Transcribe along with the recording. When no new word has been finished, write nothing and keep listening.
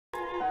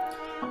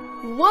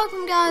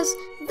Welcome guys,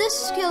 this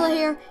is Killer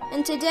here,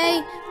 and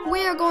today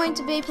we are going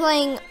to be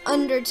playing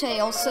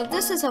Undertale. So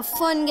this is a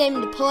fun game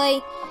to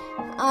play.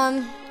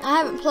 I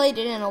haven't played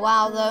it in a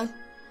while though.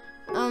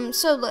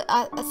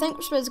 I think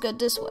we're supposed to go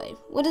this way.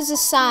 What does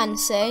this sign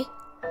say?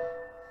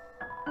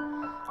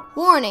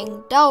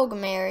 Warning, dog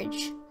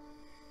marriage.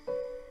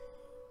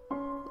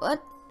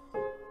 What?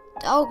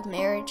 Dog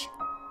marriage?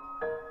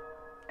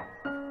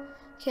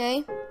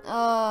 Okay,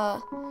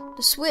 the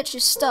switch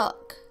is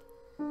stuck.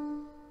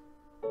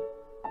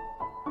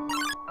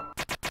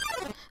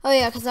 Oh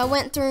yeah, because I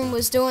went through and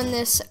was doing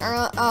this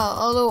a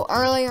little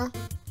earlier,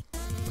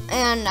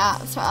 and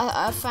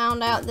I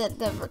found out that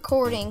the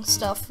recording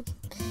stuff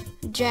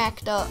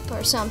jacked up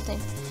or something.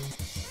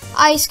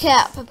 Ice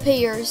Cap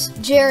appears.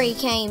 Jerry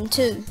came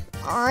too.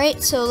 All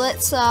right, so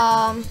let's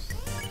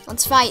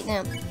fight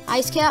them.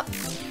 Ice Cap.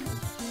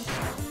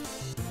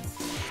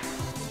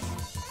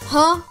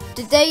 Huh?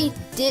 Did they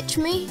ditch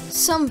me?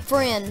 Some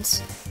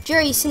friends.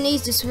 Jerry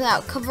sneezes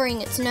without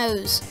covering its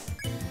nose.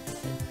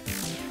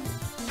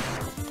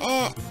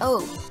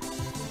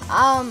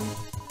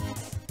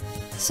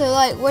 So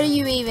like, what are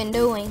you even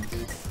doing?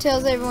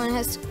 Tells everyone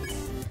has to...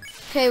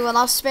 Okay, well,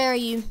 I'll spare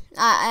you.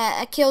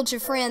 I killed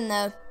your friend,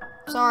 though.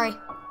 Sorry.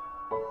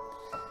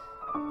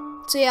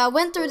 So yeah, I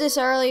went through this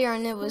earlier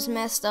and it was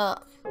messed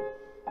up.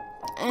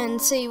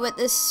 And see, what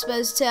this is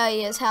supposed to tell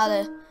you is how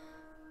to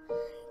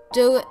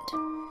do it.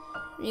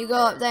 You go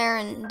up there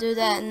and do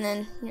that, and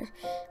then you're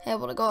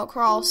able to go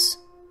across.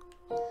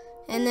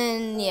 And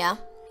then, yeah.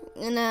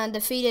 And I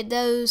defeated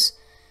those.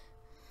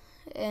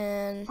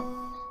 And...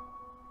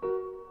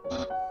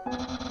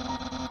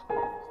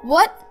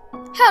 What?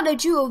 How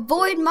did you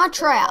avoid my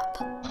trap?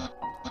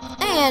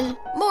 And,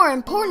 more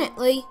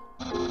importantly,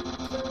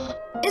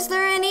 is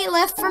there any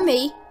left for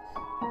me?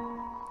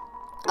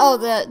 Oh,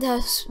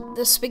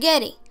 the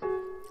spaghetti.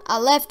 I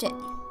left it.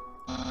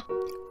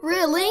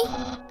 Really?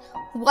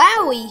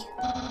 Wowie!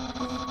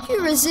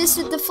 You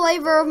resisted the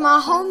flavor of my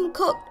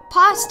home-cooked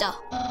pasta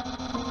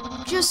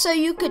just so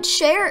you could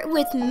share it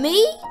with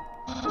me?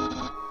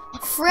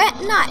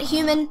 Fret not,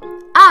 human.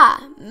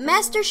 I,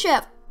 Master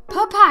Chef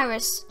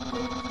Papyrus,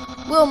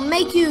 will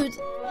make you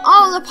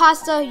all the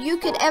pasta you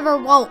could ever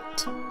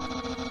want.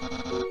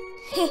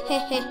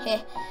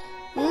 Hehehehe.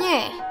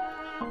 Yeah.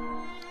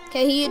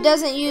 Okay, he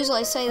doesn't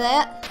usually say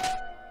that.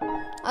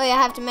 Oh yeah,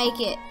 I have to make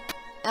it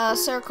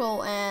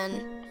circle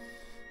and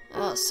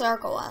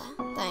circle, I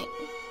think.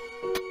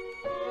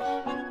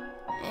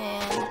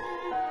 And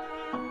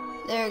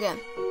there we go.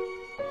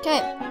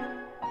 Okay.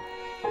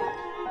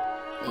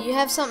 You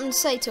have something to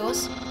say to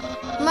us?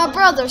 My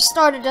brother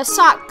started a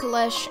sock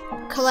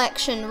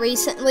collection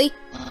recently.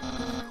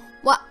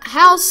 What?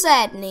 How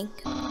saddening.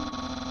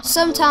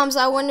 Sometimes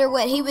I wonder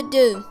what he would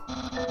do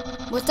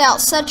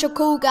without such a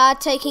cool guy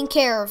taking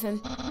care of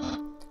him.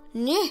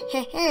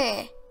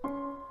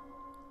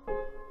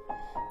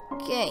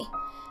 Okay.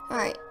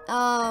 Alright.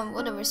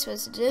 What are we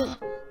supposed to do?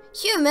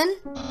 Human?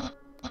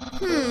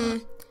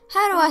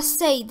 How do I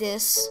say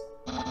this?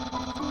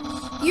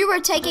 You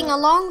were taking a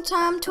long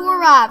time to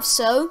arrive,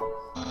 so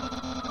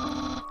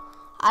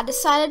I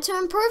decided to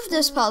improve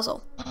this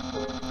puzzle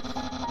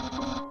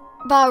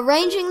by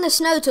arranging the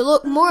snow to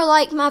look more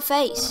like my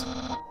face.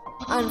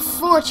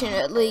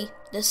 Unfortunately,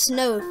 the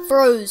snow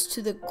froze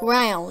to the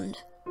ground.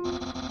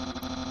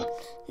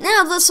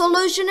 Now the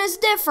solution is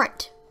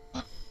different.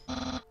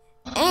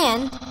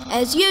 And,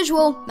 as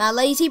usual, my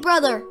lazy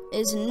brother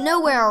is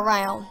nowhere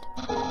around.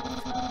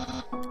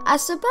 I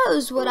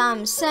suppose what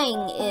I'm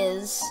saying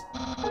is,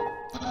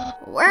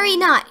 worry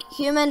not,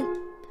 human.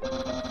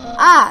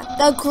 I,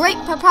 the great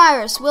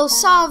Papyrus, will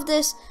solve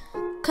this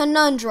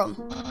conundrum.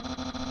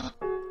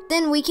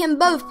 Then we can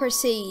both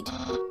proceed.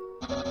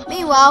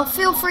 Meanwhile,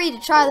 feel free to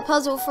try the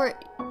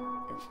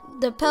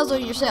puzzle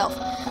yourself.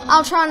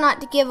 I'll try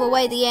not to give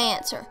away the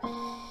answer.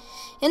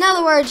 In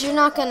other words, you're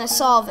not going to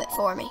solve it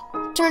for me.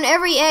 Turn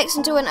every X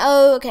into an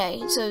O.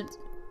 Okay, so...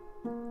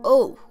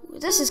 Oh,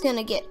 this is going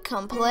to get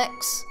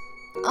complex.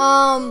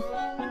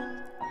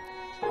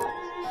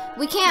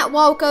 We can't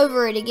walk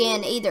over it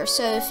again either.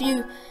 So if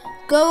you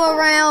go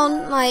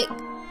around like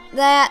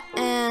that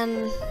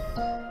and...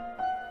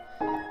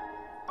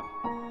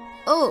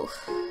 Oh.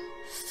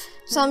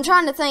 So I'm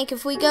trying to think,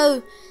 if we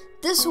go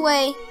this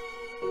way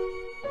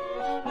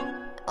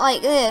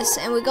like this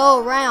and we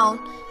go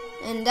around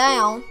and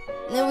down,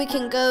 and then we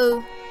can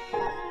go...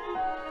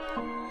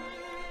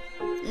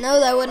 No,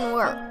 that wouldn't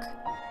work.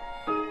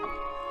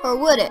 Or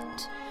would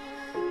it?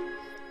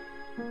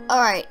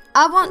 Alright,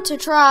 I want to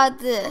try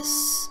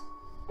this.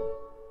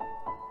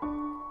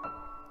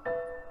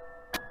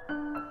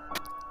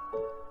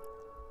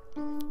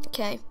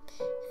 Okay,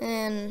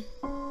 and...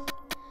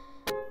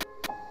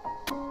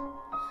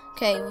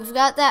 Okay, we've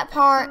got that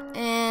part,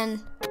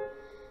 and...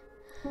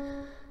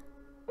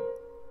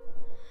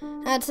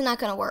 That's not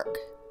gonna work.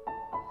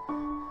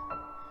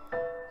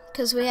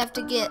 Because we have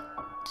to get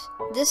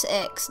this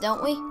X,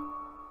 don't we?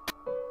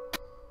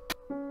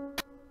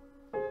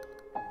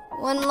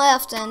 One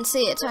left, and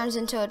see, it turns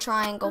into a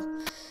triangle.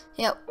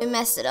 Yep, we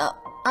messed it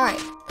up.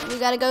 Alright, we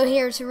gotta go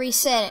here to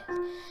reset it.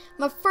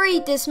 I'm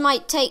afraid this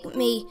might take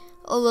me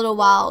a little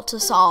while to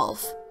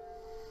solve.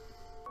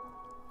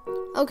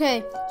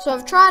 Okay, so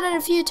I've tried it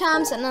a few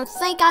times and I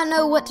think I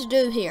know what to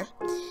do here.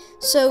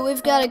 So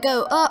we've gotta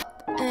go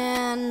up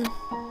and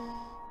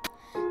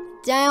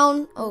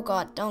down. Oh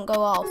god, don't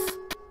go off.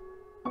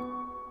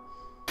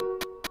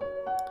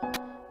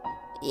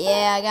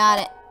 Yeah, I got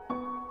it.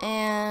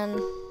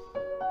 And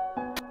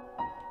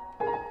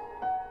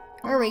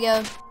there we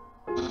go.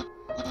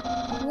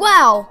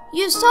 Wow,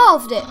 you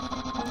solved it.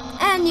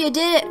 And you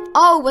did it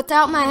all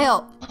without my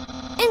help.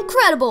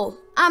 Incredible!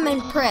 I'm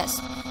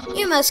impressed.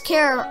 You must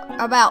care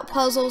about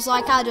puzzles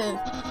like I do.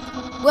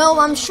 Well,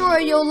 I'm sure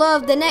you'll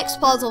love the next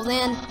puzzle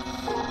then.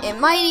 It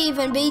might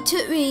even be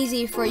too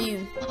easy for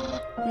you.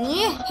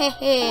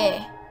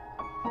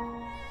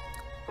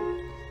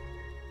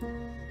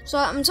 So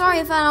I'm sorry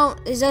if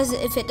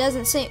it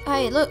doesn't seem.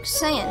 Hey, look,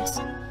 Sans.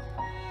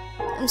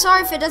 I'm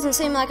sorry if it doesn't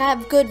seem like I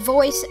have good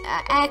voice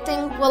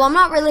acting. Well, I'm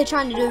not really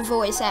trying to do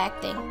voice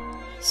acting.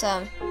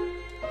 So,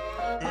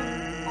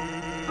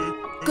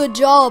 good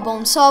job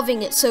on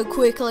solving it so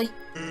quickly.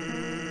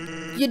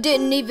 You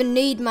didn't even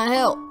need my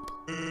help,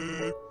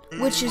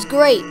 which is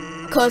great,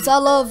 because I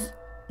love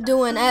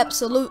doing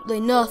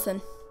absolutely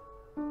nothing.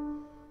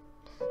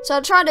 So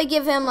I try to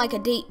give him like a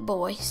deep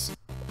voice.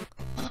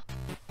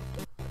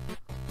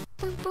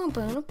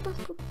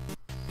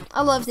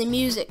 I love the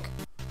music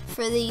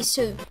for these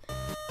two.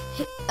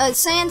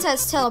 Sans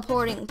has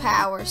teleporting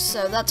powers,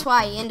 so that's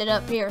why he ended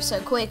up here so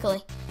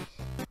quickly.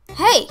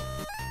 Hey!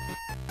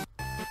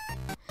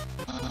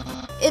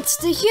 It's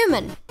the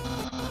human.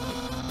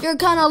 You're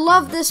gonna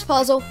love this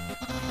puzzle.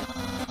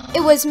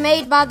 It was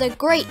made by the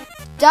great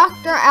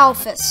Dr.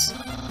 Alphys.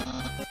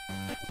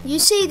 You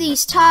see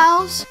these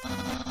tiles?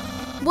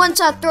 Once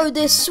I throw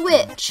this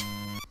switch,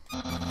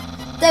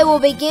 they will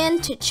begin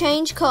to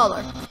change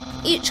color.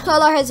 Each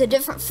color has a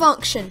different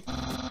function.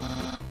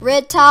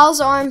 Red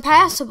tiles are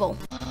impassable.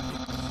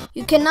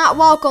 You cannot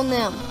walk on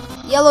them.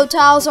 Yellow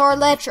tiles are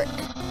electric.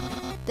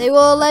 They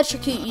will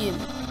electrocute you.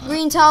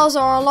 Green tiles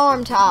are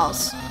alarm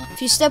tiles.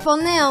 If you step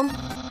on them,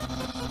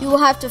 you will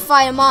have to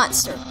fight a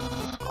monster.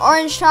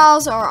 Orange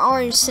tiles are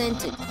orange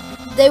scented.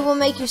 They will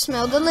make you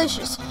smell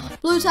delicious.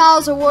 Blue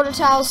tiles or water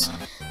tiles,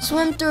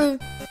 swim through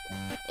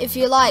if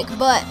you like,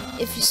 but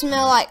if you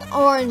smell like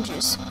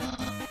oranges,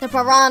 the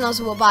piranhas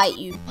will bite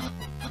you.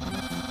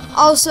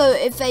 Also,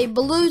 if a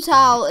blue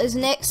tile is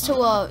next to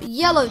a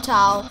yellow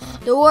tile,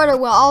 the water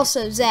will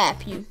also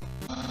zap you.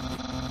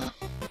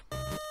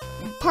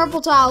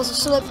 Purple tiles are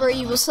slippery.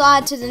 You will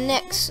slide to the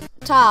next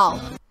tile.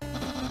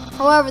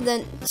 However,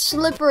 the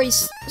slippery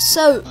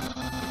soap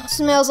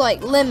smells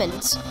like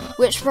lemons,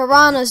 which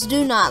piranhas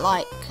do not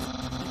like.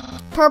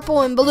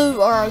 Purple and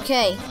blue are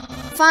okay.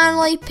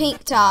 Finally,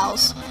 pink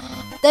tiles.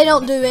 They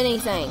don't do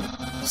anything.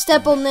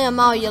 Step on them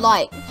all you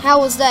like. How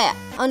was that?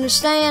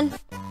 Understand?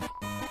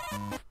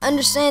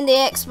 Understand the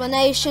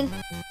explanation?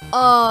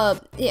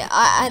 Yeah,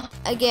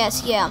 I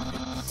guess, yeah.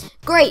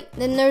 Great,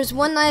 then there's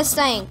one last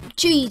thing.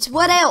 Geez,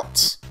 what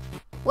else?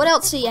 What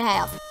else do you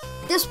have?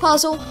 This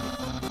puzzle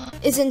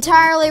is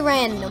entirely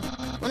random.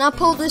 When I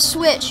pull this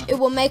switch, it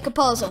will make a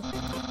puzzle.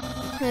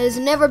 It has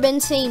never been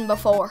seen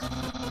before.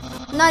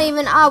 Not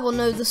even I will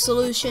know the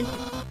solution.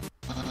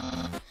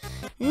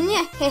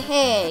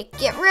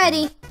 Get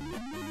ready.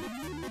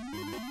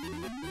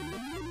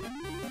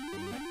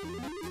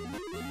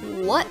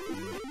 What?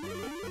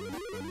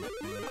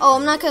 Oh,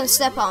 I'm not gonna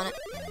step on it.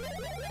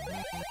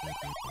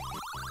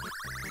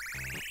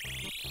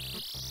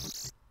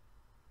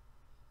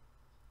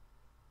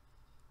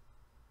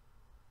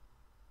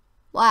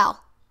 Wow.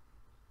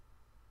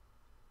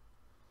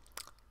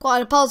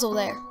 Quite a puzzle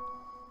there.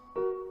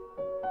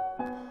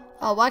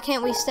 Oh, why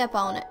can't we step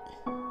on it?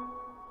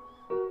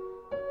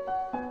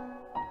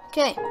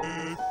 Okay.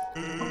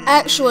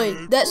 Actually,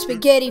 that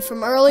spaghetti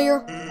from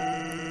earlier,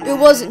 it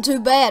wasn't too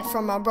bad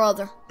for my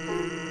brother.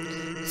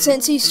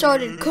 Since he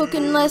started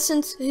cooking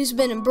lessons, he's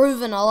been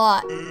improving a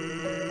lot.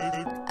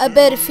 I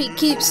bet if he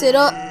keeps it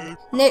up,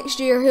 next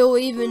year he'll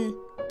even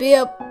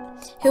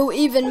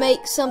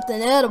make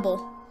something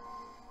edible.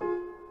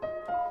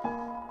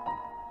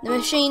 The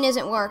machine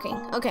isn't working.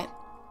 Okay.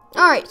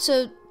 Alright,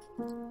 so...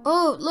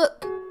 Oh,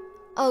 look.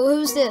 Oh,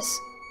 who's this?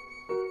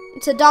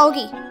 It's a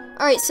doggy.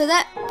 Alright, so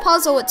that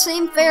puzzle would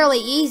seem fairly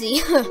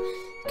easy,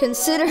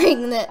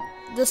 considering that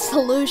the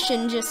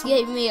solution just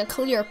gave me a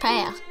clear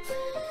path.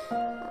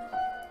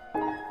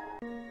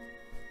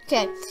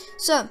 Okay,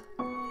 so,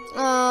 who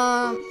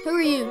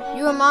are you?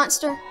 You a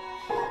monster?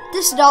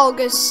 This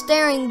dog is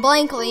staring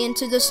blankly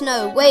into the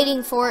snow,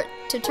 waiting for it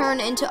to turn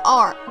into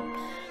art.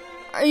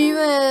 Are you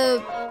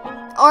a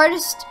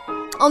artist?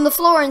 On the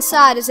floor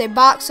inside is a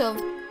box of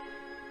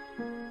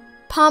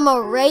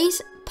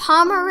Pomerasins?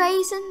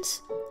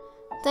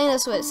 I think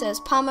that's what it says,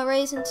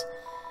 Pomerasins.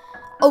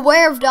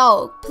 Aware of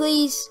dog,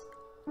 please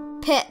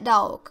pet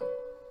dog.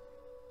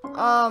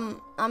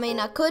 I mean,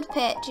 I could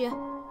pet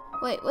you.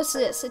 Wait, what's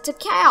this? It's a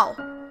cow.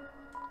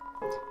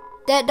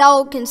 That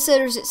dog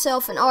considers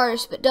itself an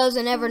artist but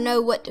doesn't ever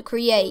know what to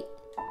create.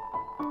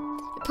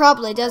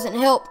 probably doesn't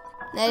help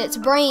that its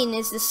brain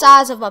is the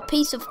size of a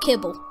piece of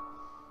kibble.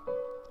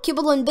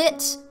 Kibble in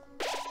bits.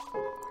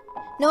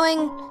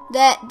 Knowing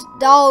that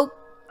dog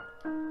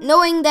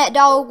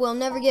will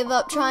never give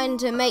up trying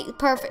to make the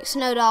perfect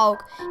snow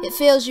dog, it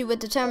fills you with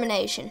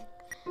determination.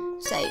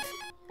 Save.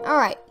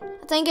 Alright,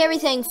 I think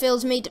everything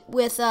fills me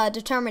with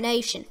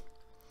determination.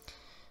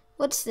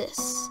 What's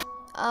this?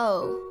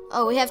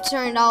 Oh, we have to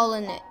turn it all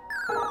in it.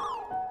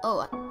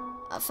 Oh,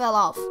 I fell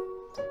off.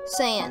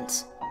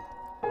 Sands.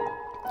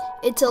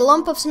 It's a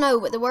lump of snow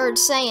with the word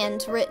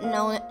sands written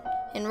on it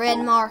in red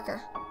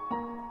marker.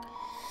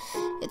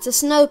 It's a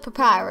snow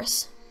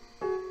papyrus.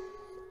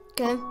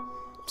 Okay,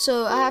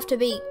 so I have to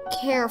be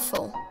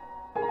careful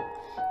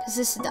because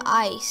this is the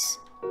ice.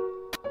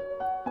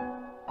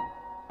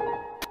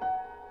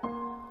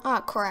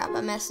 Oh crap,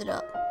 I messed it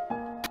up.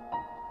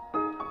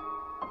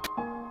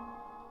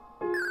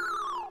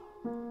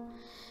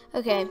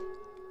 Okay.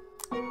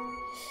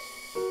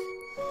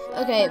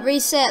 Okay, it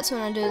resets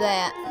when I do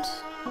that.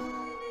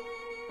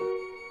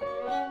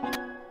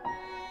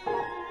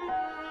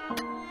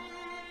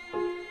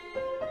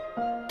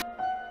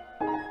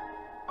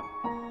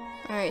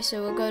 Alright,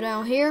 so we'll go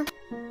down here.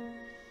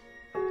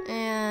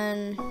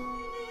 And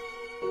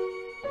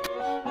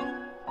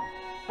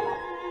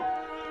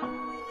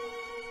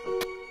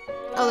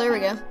oh, there we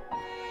go.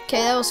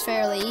 Okay, that was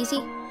fairly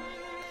easy.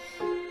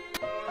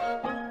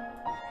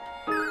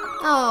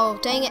 Oh,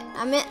 dang it.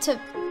 I meant to...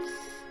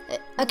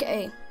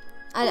 Okay.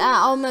 I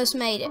almost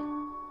made it.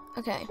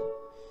 Okay.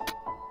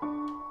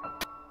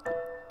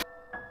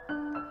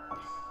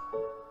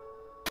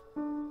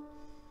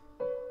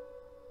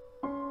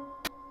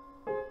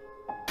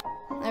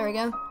 There we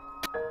go.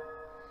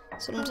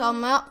 That's what I'm talking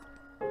about.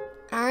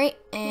 Alright,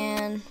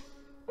 and...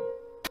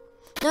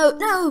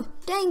 No!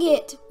 Dang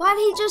it! Why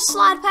did he just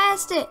slide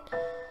past it?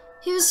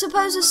 He was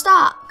supposed to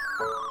stop.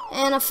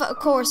 And of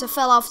course, I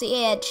fell off the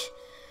edge.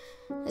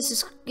 This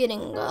is getting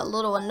a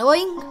little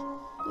annoying.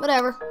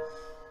 Whatever.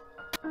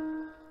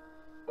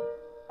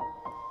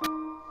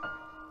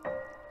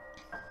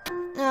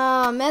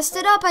 Messed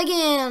it up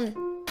again.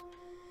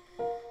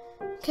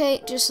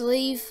 Okay, just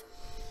leave.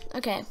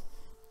 Okay.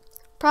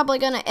 Probably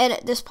gonna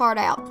edit this part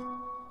out.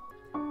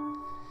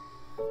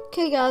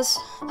 Okay guys,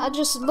 I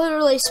just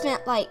literally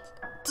spent like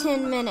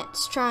 10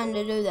 minutes trying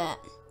to do that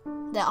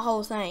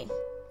whole thing.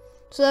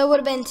 So that would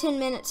have been 10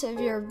 minutes of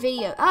your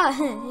video. Ah,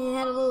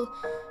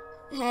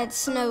 he had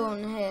snow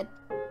on the head.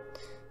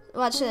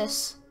 Watch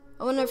this.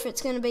 I wonder if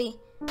it's gonna be,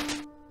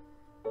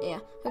 yeah,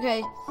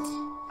 okay.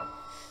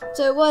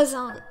 So it was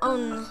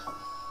on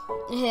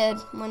the head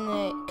when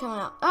they come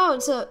out.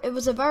 Oh, it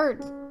was a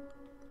bird.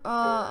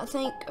 I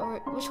think, or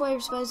which way are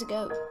we supposed to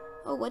go?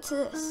 Oh, what's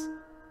this?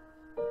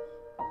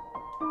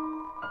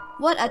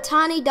 What a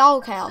tiny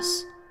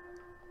doghouse.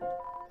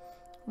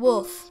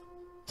 Wolf.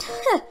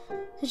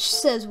 It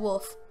just says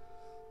wolf.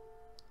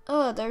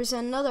 Oh, there's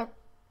another.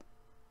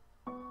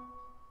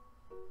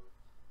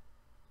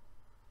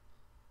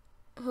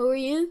 Who are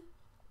you?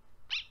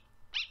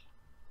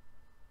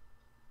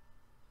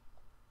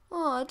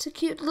 Oh, it's a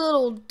cute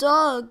little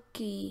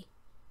doggy.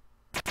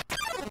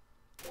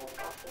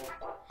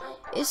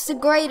 It's the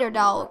greater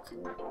dog.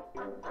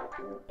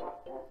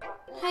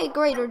 Hey,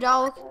 greater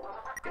dog.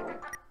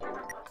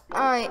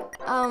 Alright,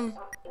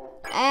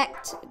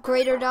 act,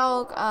 greater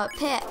dog,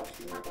 pet.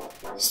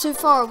 It's too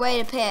far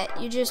away to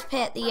pet. You just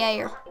pet the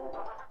air.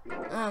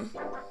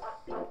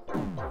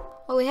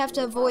 Oh, we have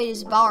to avoid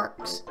his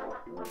barks.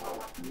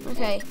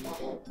 Okay,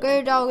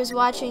 greater dog is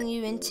watching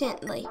you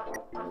intently.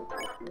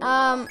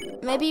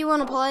 Maybe you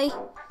want to play?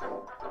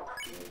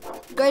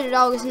 Greater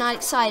dog is not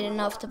excited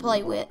enough to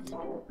play with.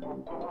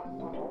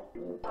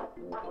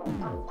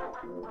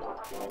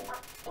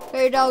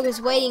 Greater dog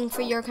is waiting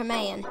for your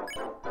command.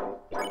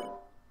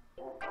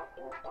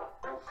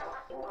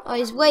 Oh,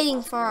 he's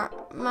waiting for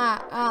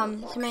my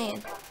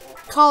command.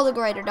 Call the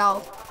greater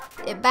dog.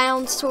 It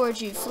bounds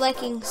towards you,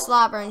 flecking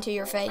slobber into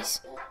your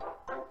face.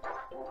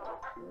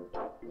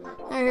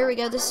 Alright, here we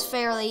go. This is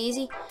fairly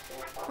easy.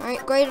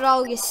 Alright, greater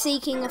dog is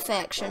seeking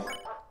affection.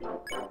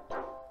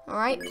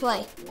 Alright,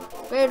 play.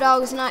 Greater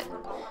dog is not...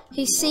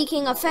 He's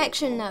seeking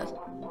affection, though.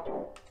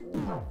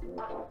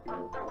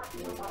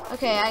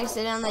 Okay, I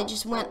accidentally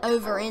just went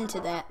over into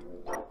that.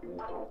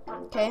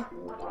 Okay.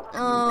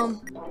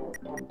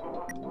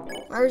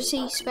 Where's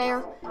he?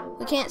 Spare?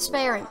 We can't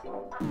spare him.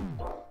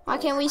 Why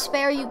can't we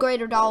spare you,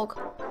 greater dog?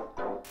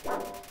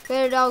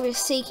 Greater dog is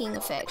seeking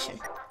affection.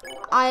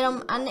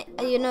 Item,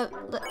 you know,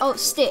 oh,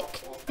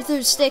 stick. You threw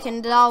the stick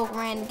and the dog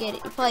ran to get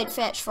it. You played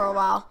fetch for a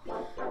while.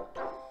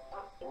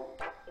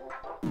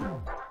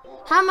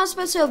 How am I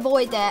supposed to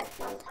avoid that?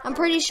 I'm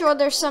pretty sure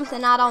there's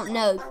something I don't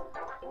know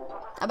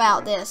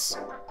about this.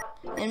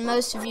 And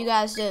most of you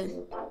guys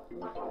do.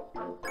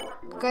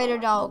 Greater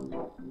dog.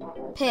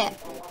 Pet.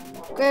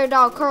 Greater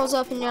dog curls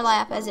up in your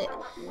lap as it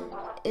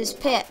is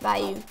pet by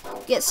you.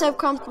 Gets so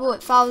comfortable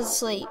it falls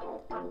asleep.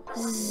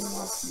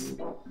 Zzz.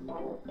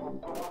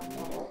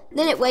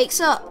 Then it wakes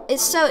up.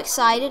 It's so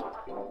excited.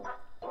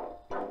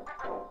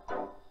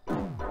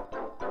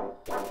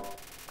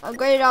 A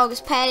gray dog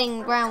is patting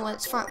the ground with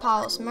its front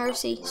paws.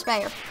 Mercy,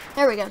 spare.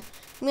 There we go.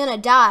 I'm gonna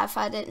die if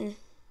I didn't.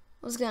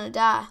 I was gonna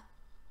die.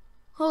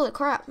 Holy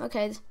crap.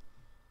 Okay.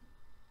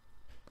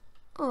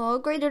 Oh, a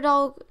greater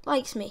dog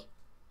likes me.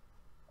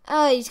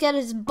 Oh, he's got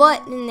his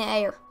butt in the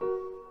air.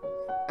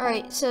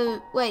 Alright,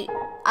 so, wait.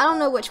 I don't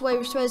know which way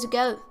we're supposed to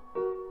go.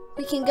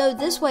 We can go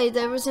this way.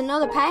 There was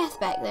another path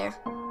back there.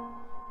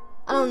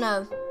 I don't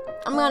know.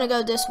 I'm gonna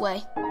go this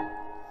way.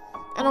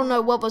 I don't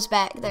know what was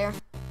back there.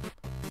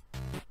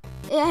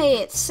 Hey,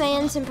 it's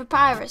Sans and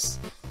Papyrus.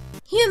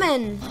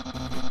 Human!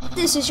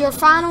 This is your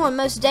final and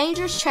most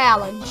dangerous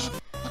challenge.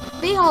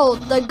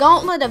 Behold, the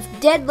Gauntlet of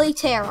Deadly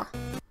Terror.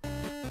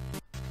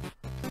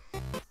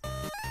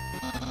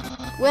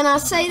 When I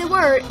say the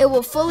word, it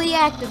will fully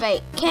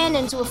activate.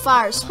 Cannons will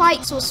fire,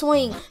 spikes will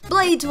swing,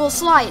 blades will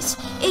slice.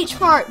 Each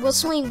part will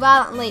swing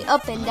violently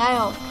up and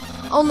down.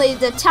 Only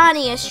the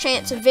tiniest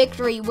chance of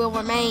victory will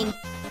remain.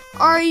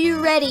 Are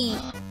you ready?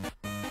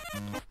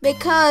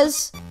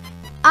 Because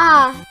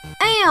I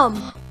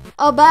am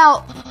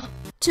about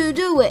to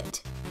do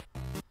it.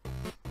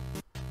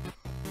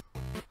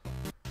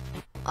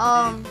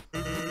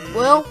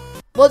 Well,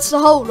 what's the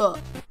hold up?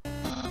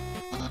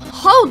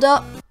 Hold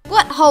up?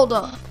 What hold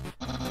up?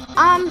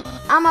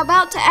 I'm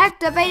about to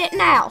activate it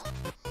now.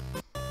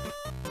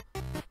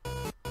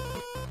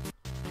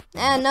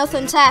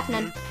 Nothing's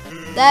happening.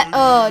 That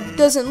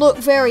doesn't look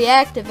very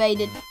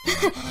activated.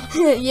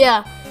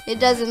 Yeah, it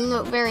doesn't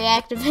look very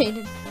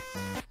activated.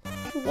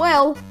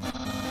 Well,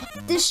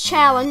 this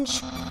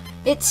challenge,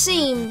 it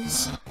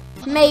seems,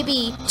 may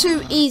be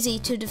too easy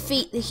to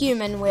defeat the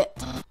human with.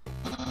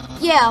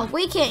 Yeah,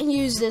 we can't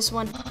use this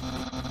one.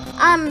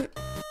 I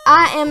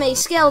am a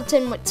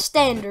skeleton with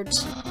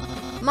standards.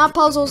 My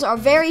puzzles are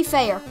very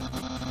fair,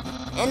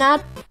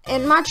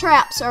 and my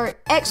traps are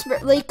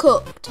expertly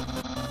cooked.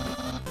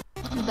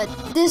 But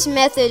this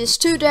method is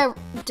too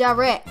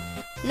direct.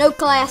 No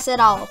class at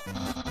all.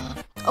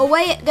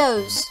 Away it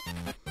goes.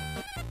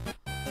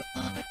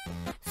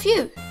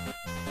 Phew.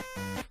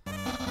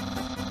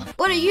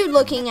 What are you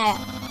looking at?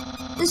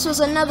 This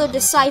was another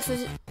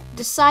decisive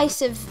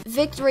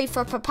victory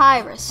for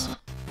Papyrus.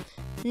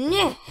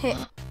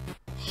 NYEH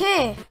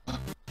HEH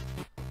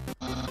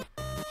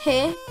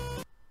HEH.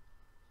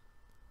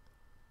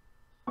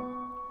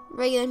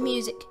 Regular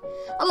music.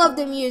 I love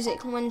the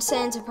music when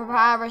Sans and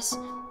Papyrus,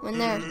 when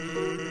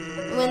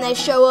they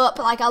show up.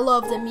 Like, I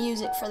love the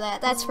music for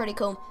that. That's pretty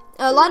cool.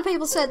 A lot of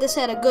people said this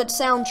had a good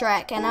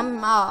soundtrack, and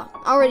I'm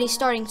already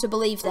starting to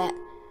believe that.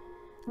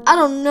 I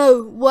don't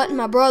know what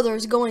my brother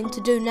is going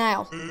to do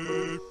now.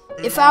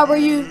 If I were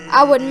you,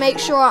 I would make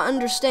sure I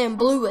understand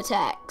blue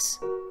attacks.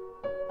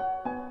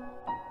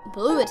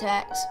 Blue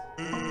attacks?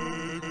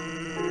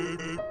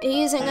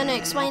 He isn't going to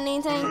explain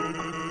anything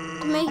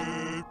to me?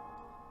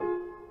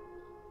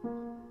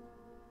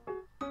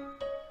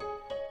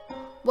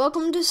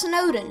 Welcome to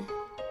Snowden.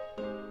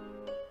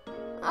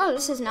 Oh,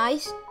 this is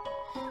nice.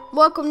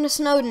 Welcome to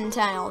Snowden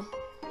Town.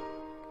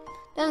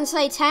 Doesn't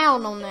say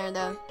town on there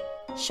though.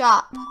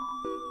 Shop.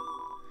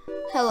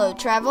 Hello,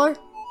 traveler.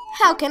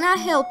 How can I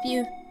help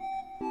you?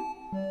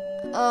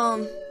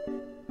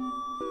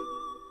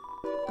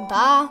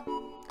 Bye.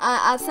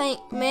 I think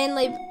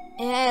mainly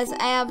it has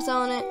abs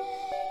on it.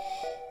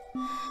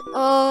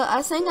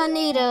 I think I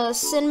need a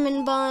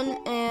cinnamon bun,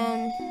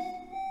 and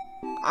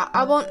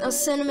I want a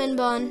cinnamon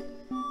bun.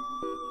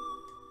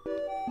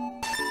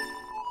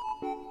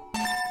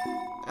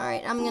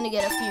 Alright, I'm gonna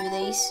get a few of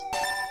these.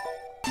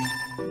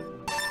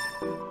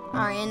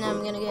 Alright, and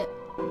I'm gonna get...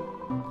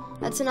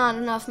 That's not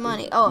enough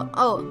money. Oh,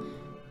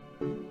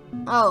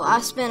 I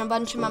spent a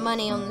bunch of my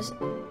money on this.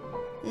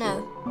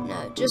 No,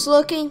 just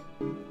looking.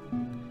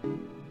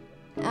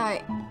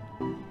 Alright,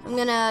 I'm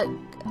gonna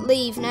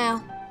leave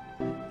now.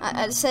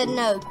 I said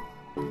no.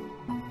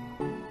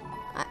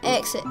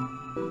 Exit.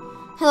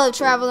 Hello,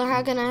 traveler,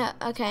 how can I...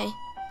 Okay,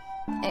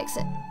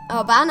 exit.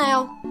 Oh, bye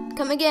now.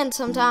 Come again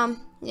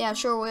sometime. Yeah,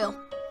 sure will.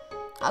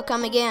 I'll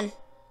come again.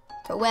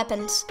 For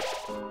weapons.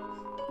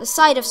 The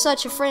sight of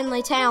such a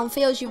friendly town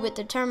fills you with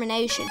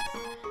determination.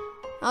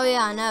 Oh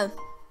yeah, I know.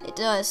 It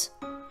does.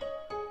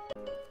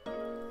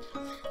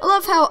 I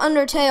love how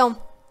Undertale,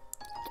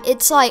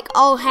 it's like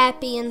all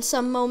happy in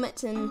some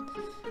moments, and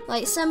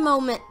like some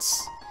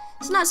moments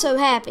it's not so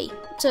happy.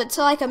 So it's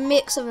like a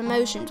mix of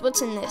emotions.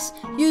 What's in this?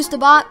 Use the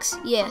box?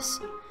 Yes.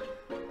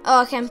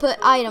 Oh, I can put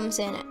items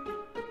in it.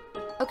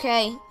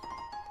 Okay.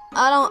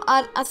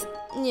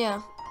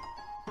 Yeah.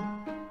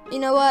 You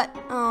know what?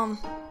 How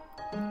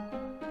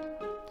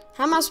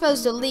am I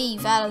supposed to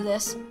leave out of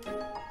this?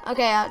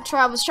 Okay,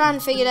 I was trying to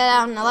figure that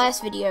out in the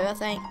last video, I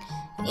think.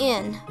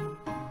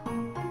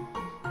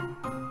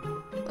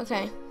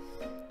 Okay.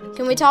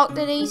 Can we talk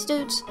to these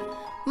dudes?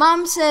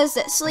 Mom says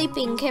that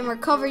sleeping can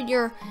recover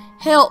your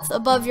health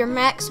above your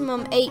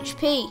maximum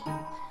HP.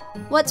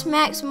 What's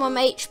maximum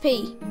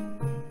HP?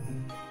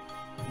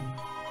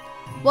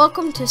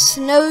 Welcome to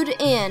Snowed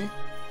In.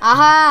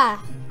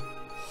 Aha!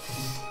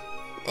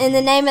 And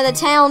the name of the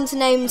town's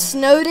named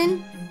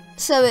Snowden,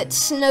 so it's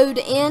Snowed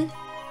In.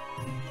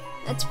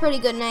 That's a pretty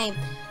good name.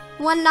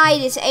 One night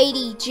is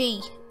 80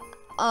 G.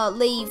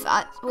 Leave.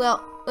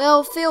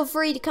 Well, feel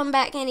free to come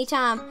back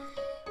anytime.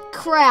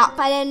 Crap,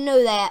 I didn't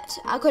know that.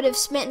 I could have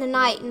spent the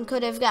night and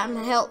could have gotten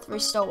my health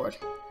restored.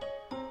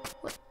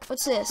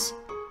 What's this?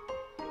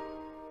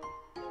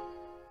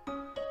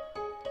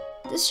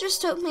 This just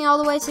took me all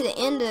the way to the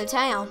end of the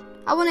town.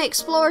 I want to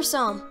explore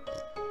some.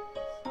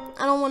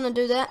 I don't want to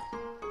do that.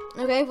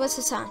 Okay, what's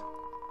the sign?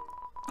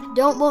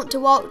 Don't want to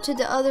walk to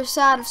the other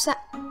side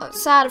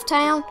of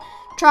town?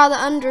 Try the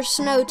under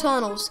snow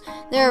tunnels.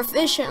 They're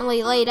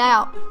efficiently laid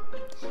out.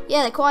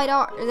 Yeah, they quite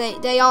are.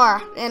 They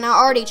are. And I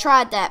already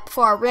tried that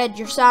before I read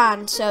your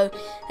sign, so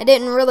I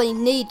didn't really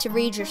need to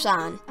read your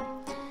sign.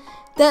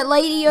 That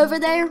lady over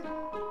there?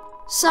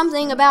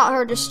 Something about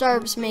her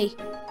disturbs me.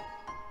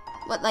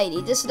 What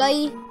lady? This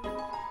lady?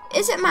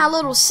 Isn't my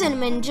little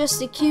Cinnamon just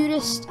the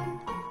cutest?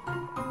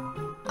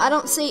 I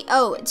don't see.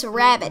 Oh, it's a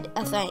rabbit,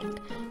 I think.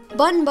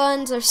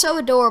 Buns are so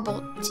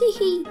adorable.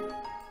 Tee-hee.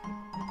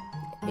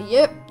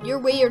 Yep, you're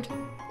weird.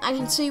 I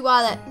can see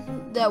why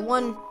that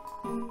one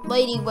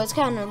lady was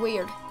kind of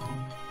weird.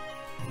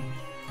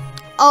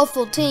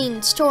 Awful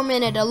teens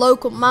tormented a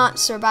local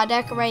monster by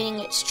decorating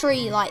its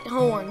tree like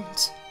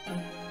horns.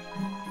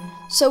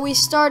 So we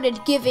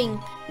started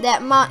giving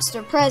that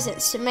monster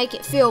presents to make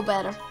it feel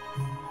better.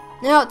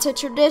 Now it's a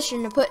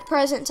tradition to put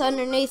presents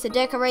underneath a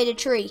decorated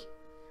tree.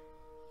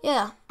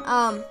 Yeah,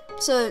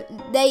 so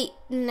they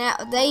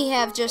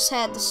have just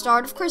had the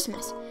start of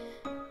Christmas.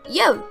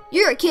 Yo,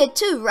 you're a kid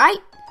too, right?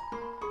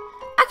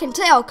 I can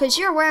tell because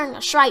you're wearing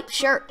a striped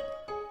shirt.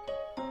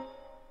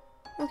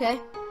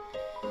 Okay.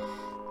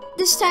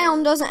 This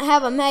town doesn't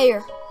have a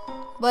mayor,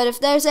 but if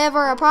there's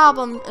ever a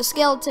problem, a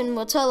skeleton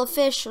will tell a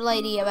fish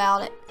lady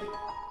about it.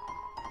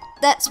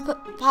 That's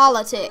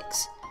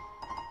politics.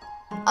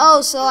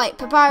 Oh, so like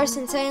Papyrus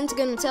and Sam's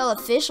gonna tell a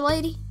fish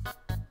lady?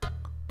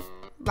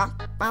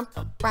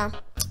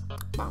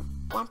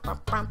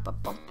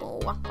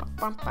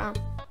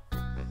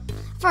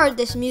 I've heard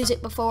this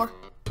music before.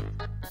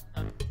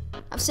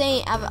 I've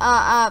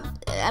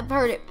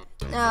heard it.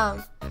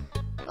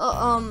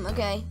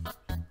 Okay.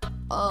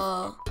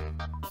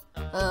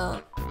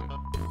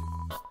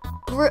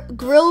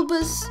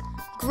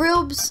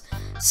 Grilbs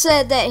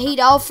said that he'd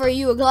offer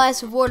you a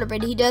glass of water,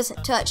 but he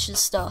doesn't touch the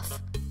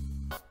stuff.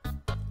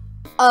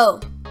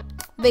 Oh,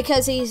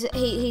 because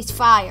he's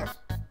fire.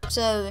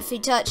 So if he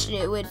touched it,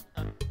 it would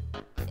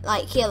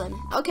like kill him.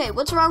 Okay,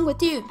 what's wrong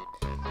with you?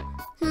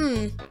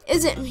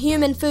 Isn't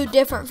human food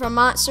different from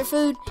monster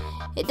food?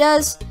 It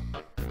does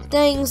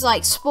things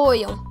like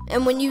spoil,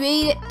 and when you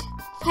eat it,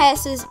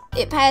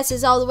 it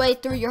passes all the way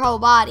through your whole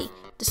body.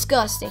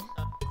 Disgusting.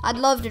 I'd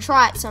love to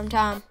try it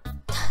sometime.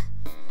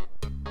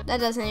 That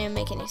doesn't even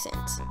make any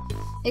sense.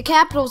 The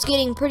capital's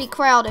getting pretty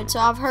crowded, so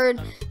I've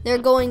heard they're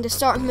going to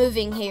start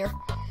moving here.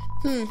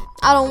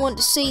 I don't want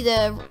to see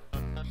the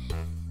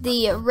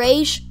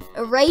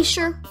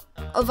erasure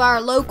of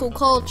our local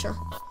culture,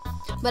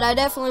 but I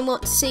definitely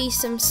want to see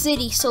some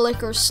city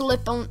slickers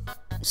slip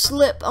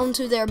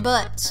onto their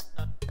butts.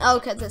 Oh,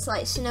 because it's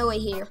like snowy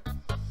here,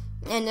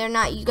 and they're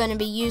not going to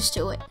be used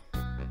to it.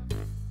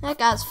 That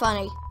guy's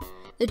funny.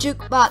 The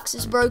jukebox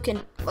is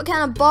broken. What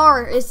kind of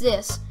bar is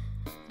this?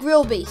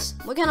 Grillbees.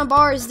 What kind of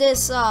bar is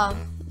this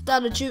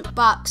without a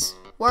jukebox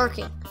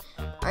working?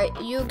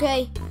 Alright, you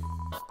okay?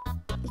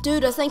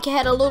 Dude, I think you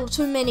had a little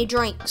too many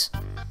drinks.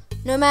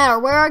 No matter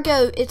where I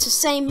go, it's the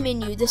same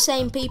menu, the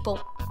same people.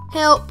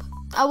 Help!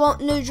 I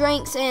want new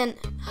drinks and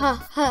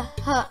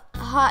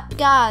hot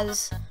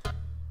guys.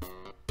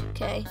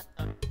 Okay.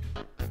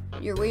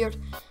 You're weird.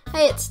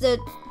 Hey, it's the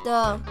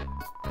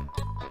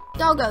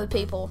doggo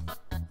people.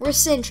 We're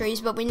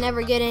sentries, but we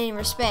never get any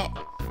respect.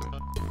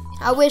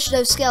 I wish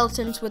those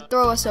skeletons would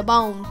throw us a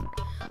bone.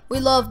 We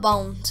love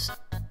bones.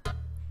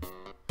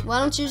 Why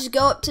don't you just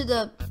go up to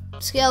the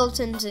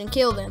skeletons and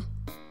kill them?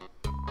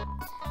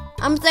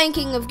 I'm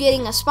thinking of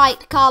getting a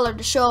spiked collar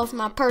to show off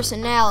my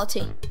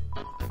personality.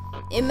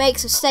 It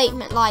makes a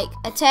statement like,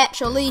 attach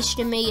a leash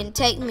to me and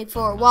take me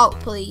for a walk,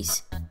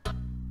 please.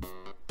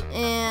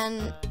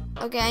 And,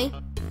 okay.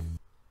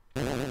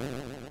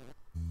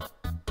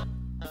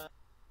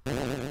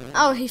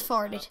 Oh, he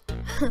farted.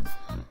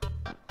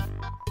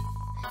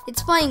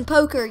 It's playing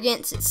poker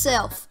against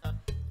itself.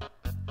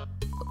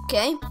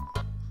 Okay.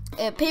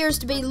 It appears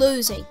to be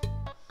losing.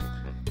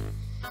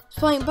 It's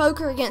playing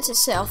poker against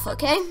itself,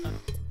 okay?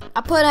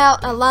 I put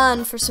out a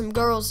line for some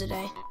girls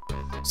today.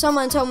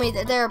 Someone told me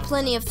that there are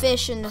plenty of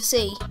fish in the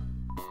sea.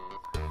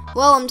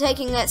 Well, I'm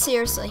taking that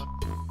seriously.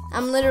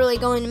 I'm literally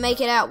going to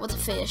make it out with a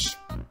fish.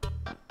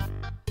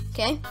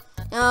 Okay?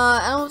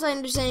 I don't think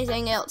there's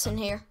anything else in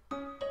here.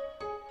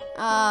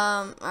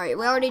 Alright,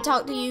 we already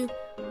talked to you.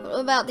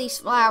 What about these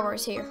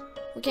flowers here?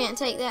 We can't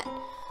take that.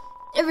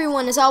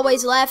 Everyone is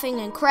always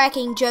laughing and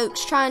cracking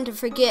jokes, trying to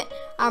forget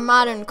our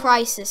modern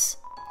crisis.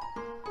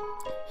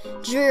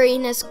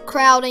 Dreariness,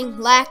 crowding,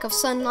 lack of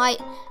sunlight.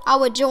 I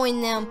would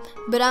join them,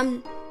 but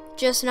I'm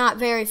just not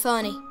very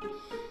funny.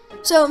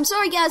 So I'm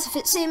sorry guys if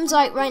it seems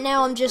like right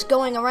now I'm just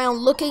going around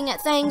looking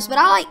at things, but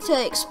I like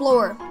to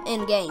explore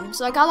in games.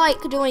 Like I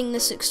like doing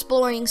this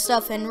exploring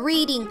stuff and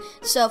reading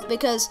stuff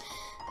because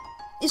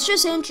it's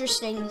just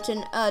interesting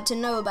to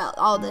know about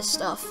all this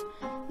stuff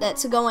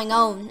that's going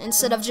on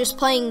instead of just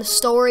playing the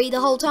story the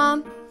whole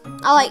time.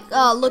 I like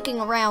looking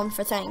around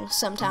for things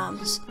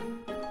sometimes.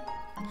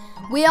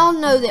 We all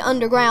know the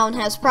underground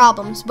has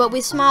problems, but we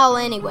smile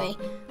anyway.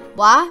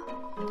 Why?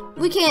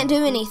 We can't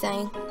do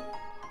anything.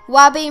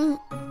 Why be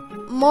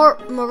more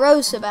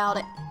morose about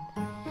it?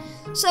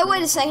 So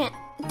wait a second.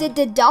 Did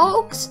the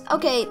dogs?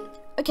 Okay.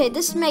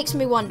 This makes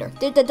me wonder.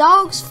 Did the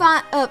dogs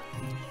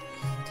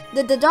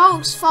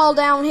fall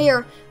down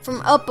here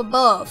from up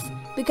above?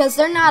 Because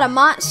they're not a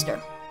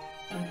monster.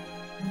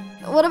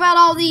 What about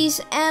all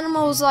these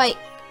animals? Like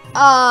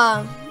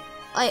I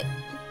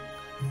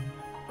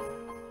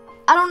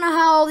don't know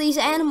how all these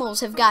animals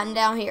have gotten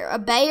down here. A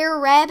bear,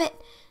 rabbit,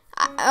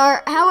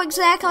 or how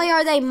exactly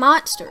are they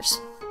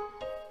monsters?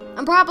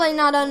 I'm probably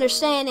not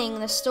understanding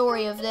the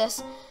story of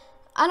this.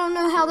 I don't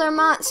know how they're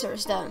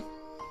monsters, though.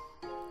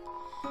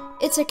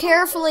 It's a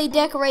carefully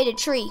decorated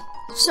tree.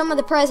 Some of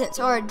the presents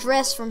are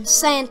addressed from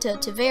Santa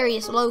to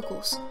various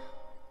locals.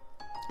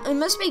 It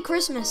must be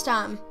Christmas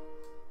time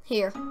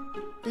here.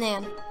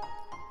 Man,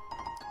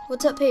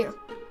 what's up here?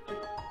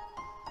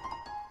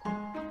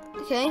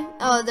 Okay,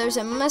 oh, there's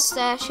a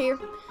mustache here.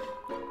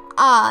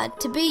 Ah,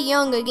 to be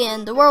young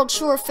again. The world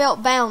sure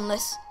felt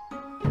boundless.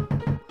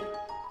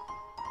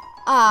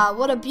 Ah,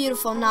 what a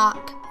beautiful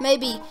knock.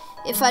 Maybe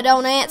if I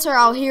don't answer,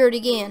 I'll hear it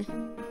again.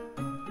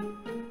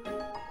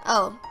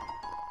 Oh.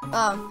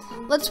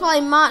 Let's play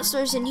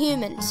monsters and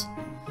humans.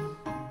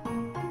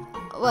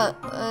 What,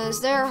 is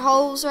there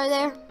holes right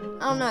there?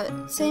 I don't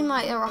know, it seemed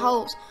like there were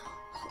holes.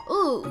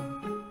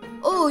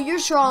 Ooh, you're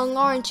strong,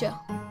 aren't you?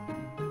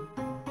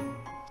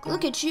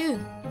 Look at you.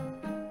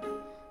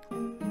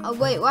 Oh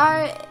wait,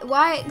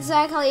 why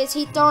exactly is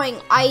he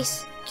throwing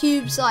ice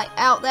cubes like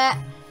out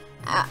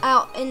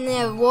in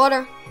the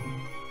water?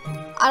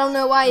 I don't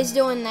know why he's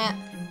doing that.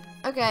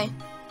 Okay.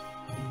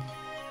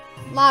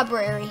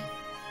 Library.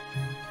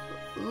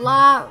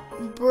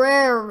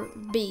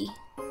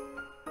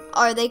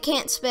 Or they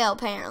can't spell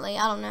apparently.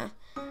 I don't know.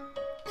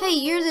 Hey,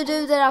 you're the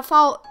dude that I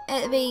fought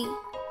at the.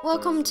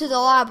 Welcome to the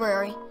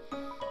library.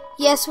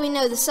 Yes, we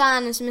know the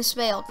sign is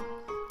misspelled.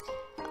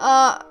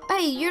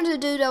 Hey, you're the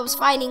dude I was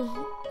fighting.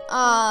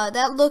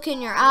 That look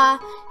in your eye.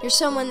 You're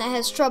someone that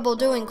has trouble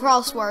doing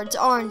crosswords,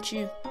 aren't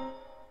you?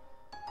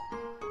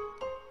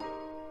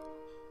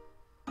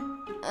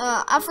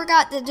 I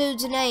forgot the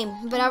dude's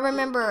name, but I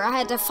remember I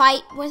had to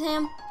fight with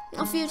him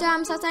a few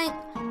times, I think.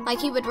 Like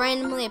he would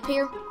randomly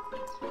appear.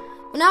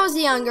 When I was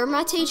younger,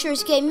 my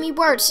teachers gave me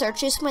word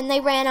searches when they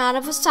ran out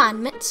of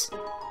assignments.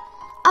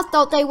 I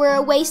thought they were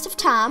a waste of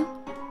time.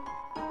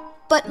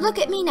 But look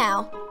at me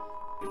now.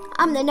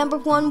 I'm the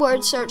 #1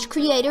 word search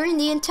creator in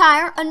the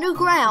entire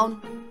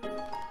underground.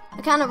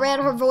 I kind of read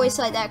her voice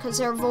like that because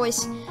her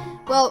voice,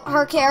 well,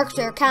 her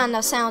character kind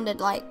of sounded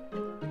like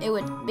it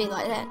would be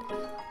like that.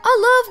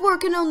 I love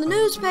working on the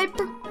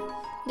newspaper.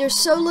 There's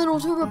so little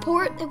to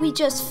report that we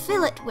just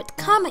fill it with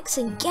comics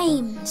and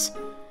games.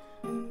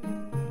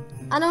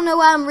 I don't know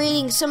why I'm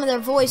reading some of their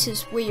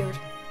voices weird.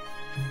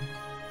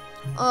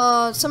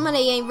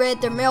 Somebody ain't read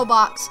their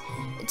mailbox.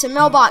 It's a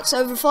mailbox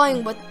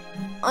overflowing with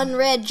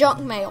unread junk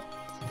mail.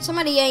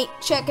 Somebody ain't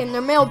checking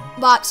their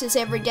mailboxes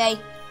every day.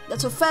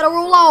 That's a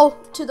federal law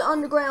to the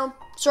underground.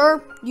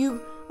 Sir,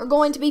 you are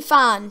going to be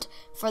fined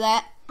for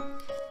that.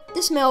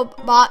 This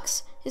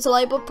mailbox is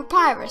labeled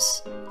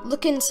Papyrus.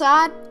 Look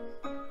inside.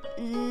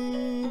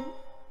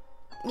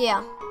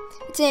 Yeah,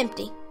 it's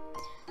empty.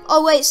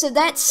 Oh wait, so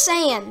that's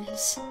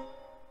Sans.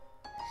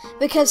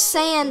 Because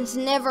Sans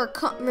never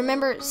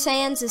remember,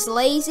 Sans is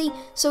lazy,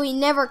 so he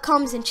never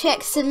comes and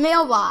checks the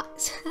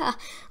mailbox. Oh,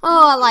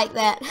 I like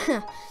that.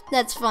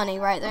 That's funny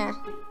right there.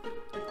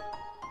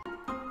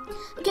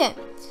 Okay.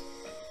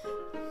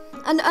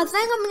 And I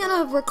think I'm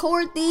gonna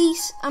record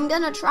these. I'm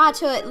gonna try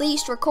to at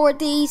least record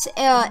these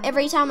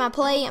every time I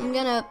play. I'm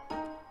gonna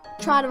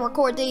try to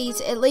record these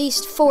at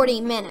least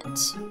 40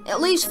 minutes.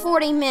 At least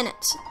 40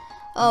 minutes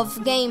of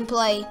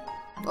gameplay.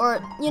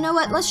 Or, you know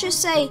what, let's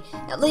just say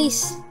at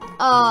least,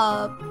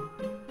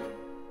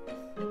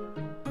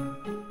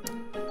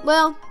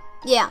 well,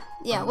 yeah,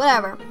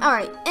 whatever.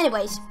 Alright,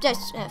 anyways,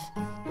 just,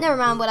 never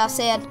mind what I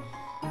said.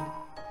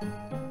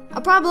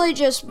 I'll probably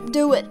just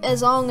do it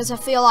as long as I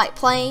feel like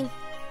playing.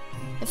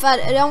 If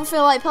I don't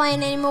feel like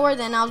playing anymore,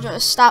 then I'll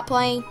just stop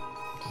playing.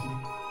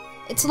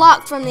 It's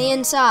locked from the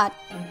inside.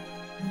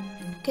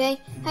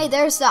 Okay, hey,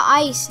 there's the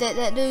ice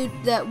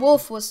that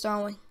wolf was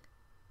throwing.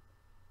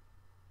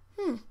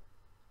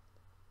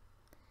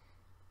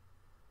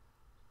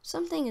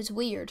 Something is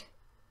weird.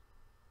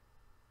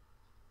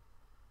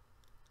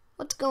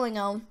 What's going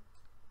on?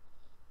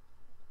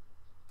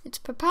 It's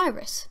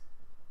Papyrus.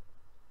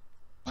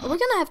 Are we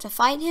gonna have to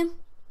fight him?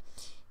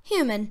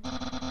 Human,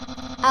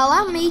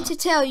 allow me to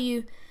tell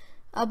you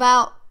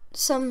about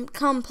some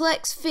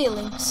complex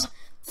feelings.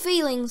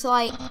 feelings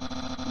like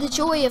the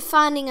joy of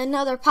finding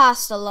another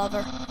pasta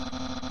lover,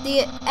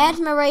 the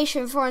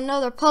admiration for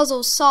another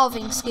puzzle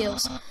solving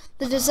skills,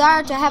 the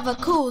desire to have a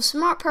cool,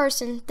 smart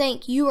person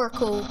think you are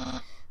cool.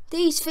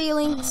 These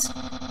feelings,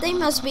 they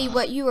must be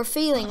what you are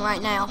feeling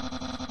right now.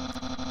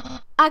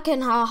 I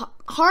can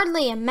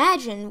hardly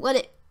imagine what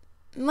it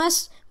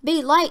must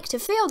be like to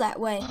feel that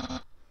way.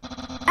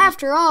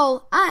 After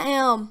all, I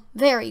am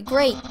very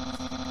great.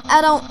 I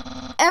don't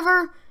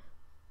ever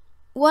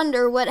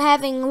wonder what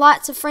having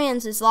lots of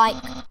friends is like.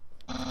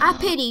 I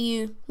pity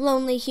you,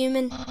 lonely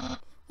human.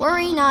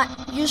 Worry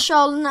not, you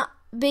shall not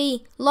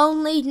be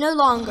lonely no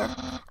longer.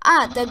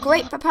 I, the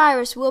great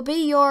Papyrus, will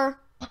be your...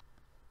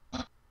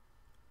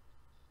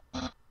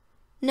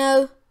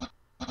 No,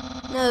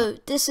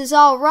 this is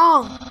all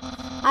wrong.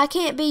 I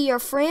can't be your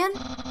friend.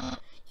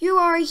 You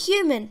are a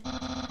human.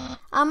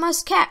 I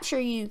must capture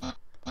you.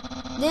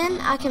 Then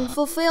I can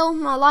fulfill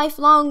my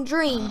lifelong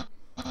dream.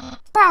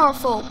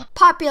 Powerful,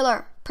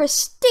 popular,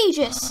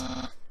 prestigious.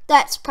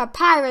 That's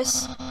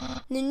Papyrus,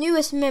 the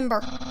newest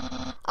member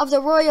of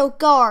the Royal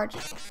Guard.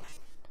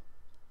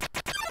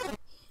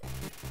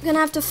 Gonna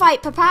have to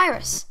fight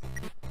Papyrus.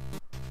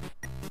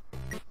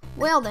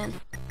 Well then.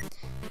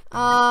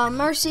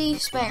 Mercy,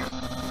 spare.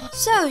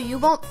 So, you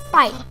won't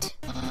fight.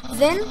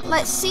 Then,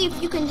 let's see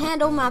if you can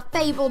handle my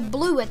fabled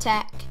blue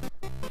attack.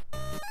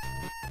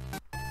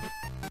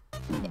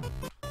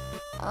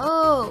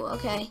 Oh,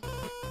 okay.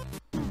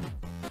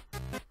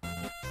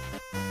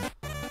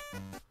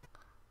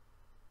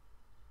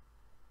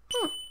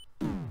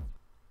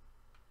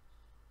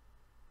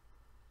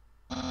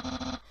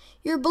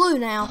 You're blue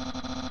now.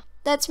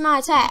 That's my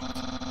attack.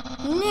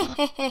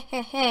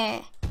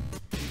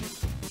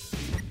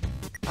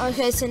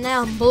 Okay, so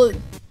now I'm blue.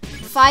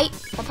 Fight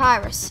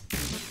Papyrus.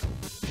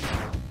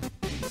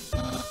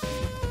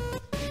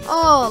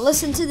 Oh,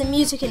 listen to the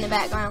music in the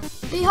background.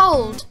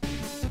 Behold.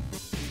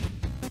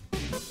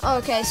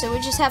 Okay, so we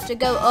just have to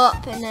go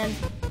up and then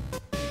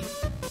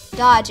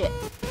dodge it.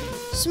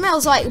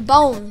 Smells like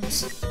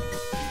bones.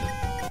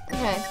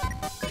 Okay.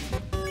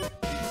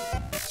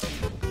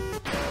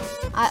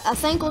 I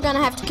think we're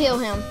gonna have to kill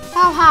him.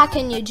 How high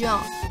can you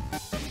jump?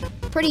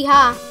 Pretty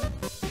high.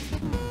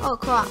 Oh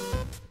crap.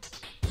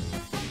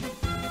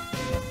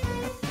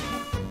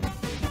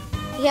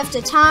 You have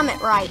to time it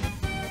right.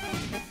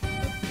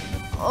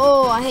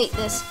 Oh, I hate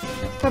this.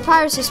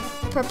 Papyrus is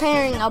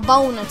preparing a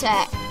bone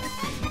attack.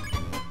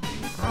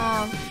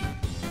 How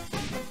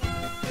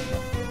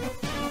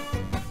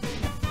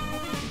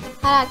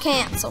do I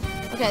cancel?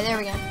 Okay, there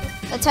we go.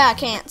 That's how I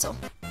cancel.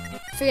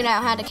 Figured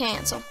out how to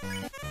cancel.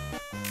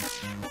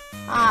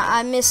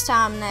 I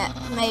mistimed that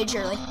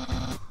majorly.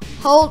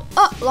 Hold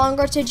up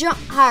longer to jump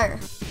higher.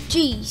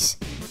 Jeez.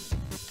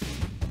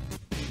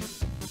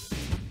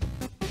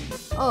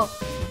 Oh.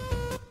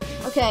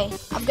 Okay,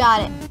 I've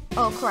got it.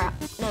 Oh crap.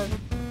 No.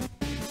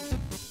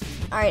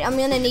 Alright, I'm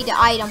gonna need the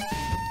item.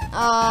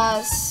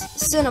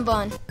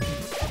 Cinnabon.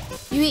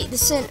 You eat the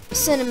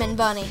cinnamon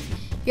bunny.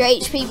 Your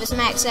HP was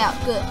maxed out.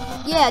 Good.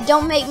 Yeah,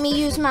 don't make me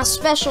use my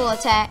special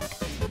attack.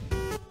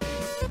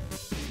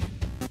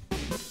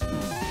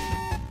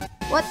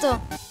 What the?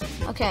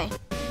 Okay.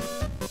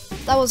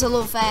 That was a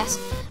little fast.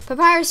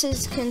 Papyrus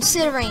is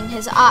considering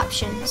his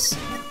options.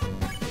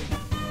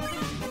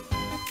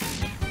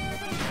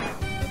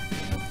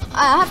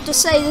 I have to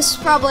say this is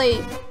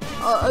probably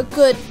a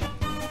good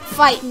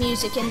fight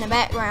music in the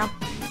background.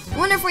 I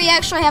wonder if we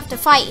actually have to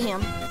fight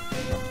him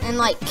and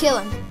like kill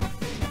him.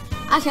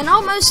 I can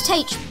almost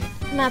take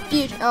my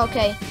future.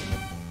 Okay.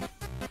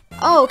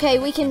 Oh, okay,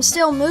 we can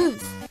still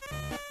move.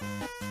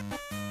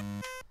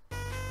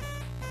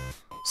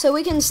 So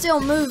we can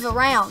still move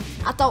around.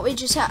 I thought we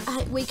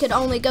could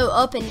only go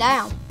up and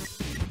down.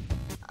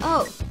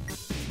 Oh.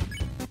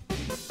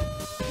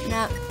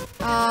 No.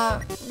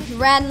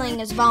 Rattling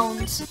his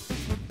bones.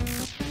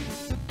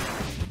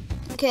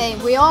 Okay,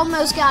 we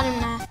almost got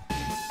him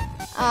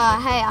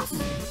half.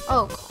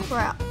 Oh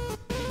crap.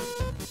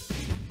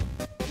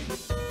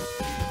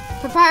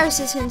 Papyrus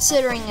is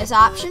considering his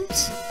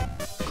options.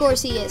 Of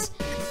course he is.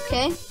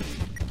 Okay.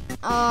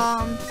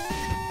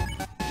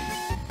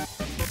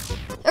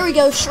 There we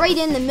go, straight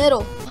in the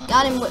middle.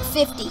 Got him with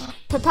 50.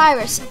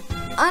 Papyrus,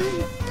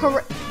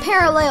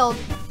 unparalleled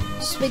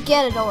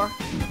spaghettador.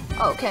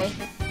 Okay.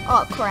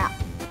 Oh crap.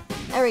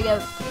 There we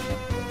go.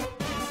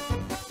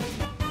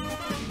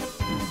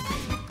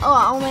 Oh,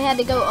 I only had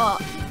to go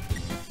up.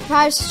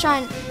 Papyrus is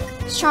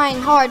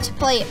trying hard to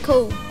play it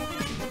cool.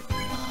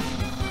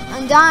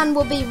 Undyne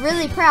will be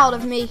really proud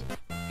of me.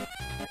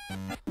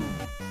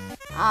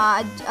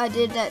 I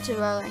did that too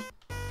early.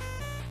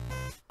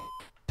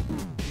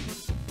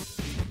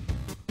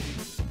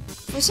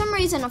 For some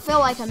reason, I feel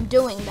like I'm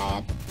doing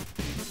bad.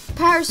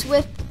 Papyrus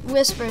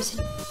whispers,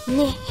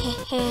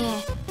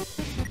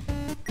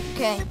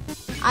 okay,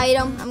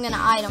 item, I'm gonna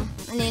item.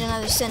 I need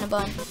another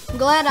Cinnabon. I'm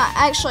glad I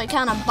actually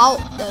kind of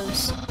bought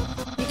those.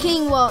 Your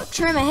king will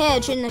trim a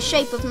hedge in the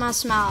shape of my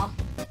smile.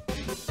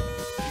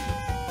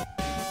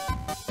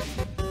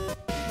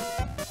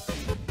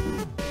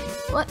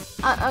 What?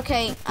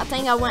 Okay, I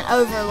think I went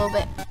over a little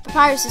bit.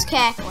 Papyrus is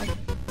cackling.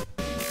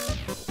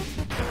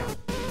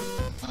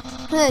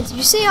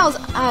 You see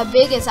how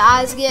big his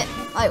eyes get?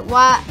 Like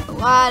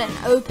wide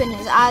and open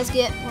his eyes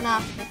get when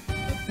I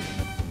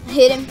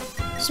hit him?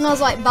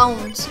 Smells like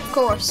bones, of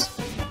course.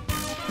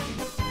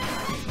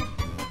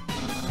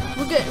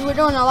 We're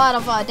doing a lot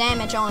of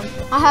damage on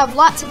him. I have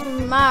lots of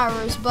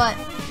admirers, but...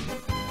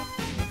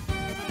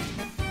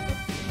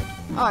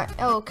 Alright,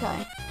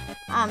 okay.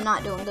 I'm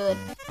not doing good.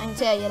 I can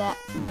tell you that.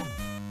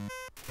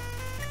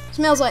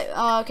 Smells like...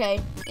 okay.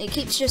 It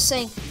keeps just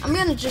saying... I'm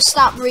gonna just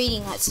stop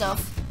reading that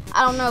stuff.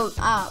 I don't know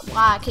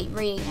why I keep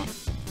reading it.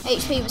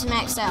 HP was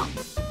maxed out.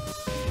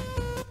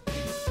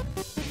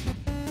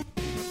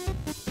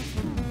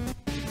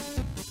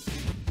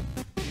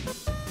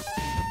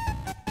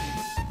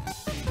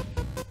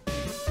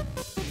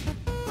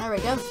 There we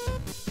go.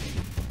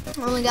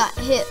 Only got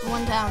hit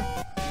one time.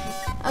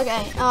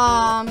 Okay,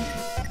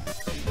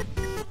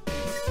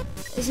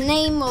 his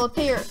name will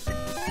appear.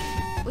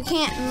 We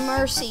can't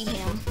mercy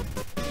him.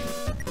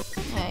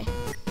 Okay.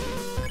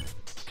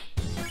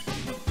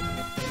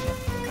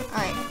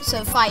 Alright,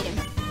 so fight him.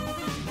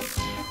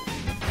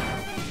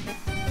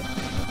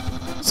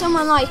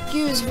 Someone like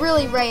you is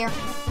really rare.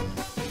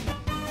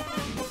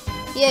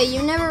 Yeah,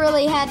 you never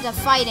really had to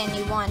fight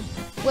anyone.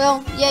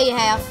 Well, yeah you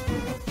have.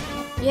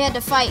 You had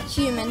to fight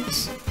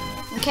humans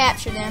and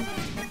capture them.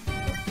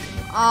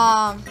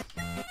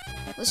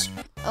 Let's...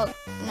 Oh,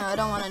 no, I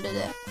don't want to do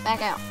that.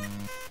 Back out.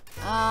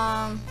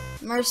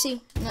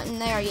 Mercy? Nothing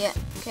there yet.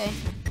 Okay.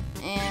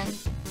 And...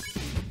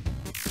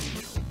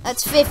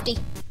 That's 50.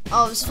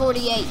 Oh, it's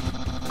 48.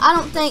 I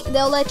don't think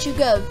they'll let you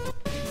go.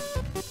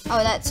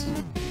 Oh, that's...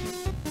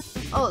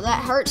 Oh,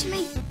 that hurts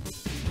me?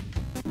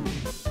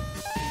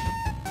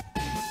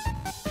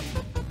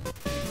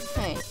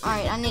 Okay,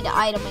 alright, I need to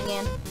item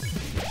again.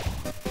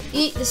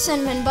 Eat the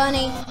cinnamon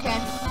bunny.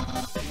 Okay.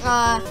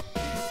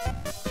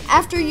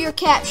 After you're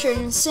captured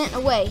and sent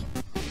away.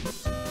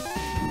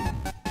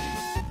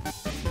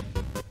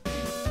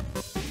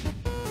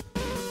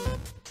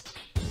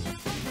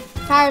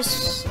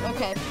 Papyrus.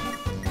 Okay.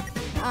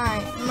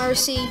 Alright.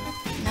 Mercy.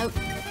 Nope.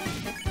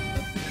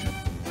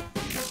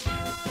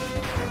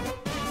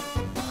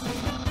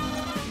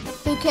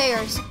 Who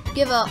cares?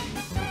 Give up.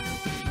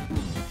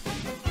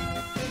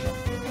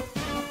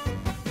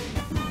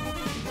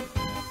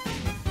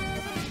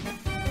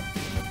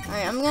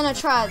 Alright, I'm gonna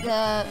try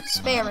to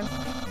spare him.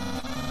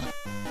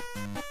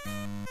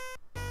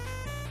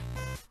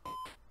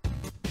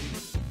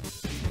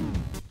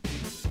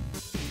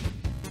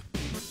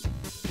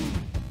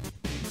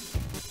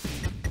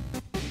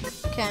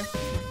 Okay.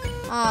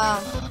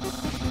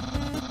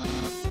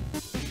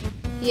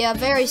 Yeah,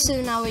 very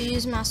soon I will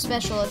use my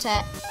special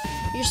attack.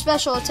 Your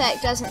special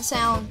attack doesn't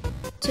sound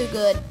too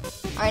good.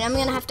 Alright, I'm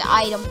gonna have to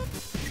item.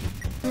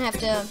 I'm gonna have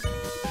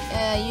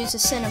to use a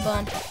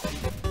Cinnabon.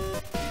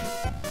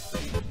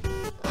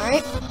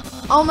 Alright,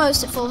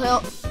 almost at full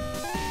health.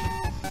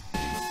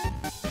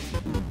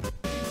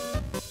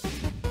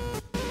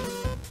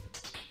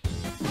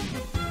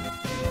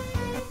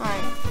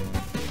 Alright,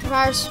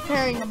 Papyrus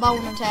preparing a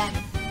bone attack.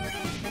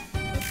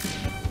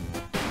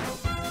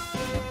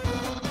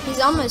 He's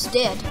almost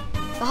dead.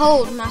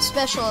 Behold my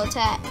special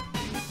attack.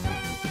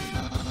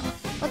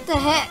 What the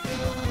heck?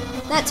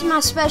 That's my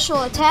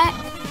special attack?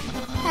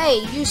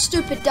 Hey, you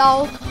stupid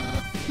dog.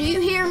 Do you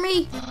hear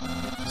me?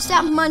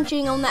 Stop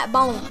munching on that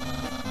bone.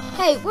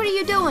 Hey, what are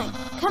you doing?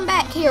 Come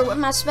back here with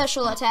my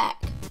special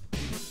attack.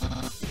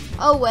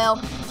 Oh well.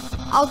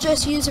 I'll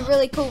just use a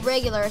really cool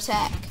regular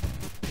attack.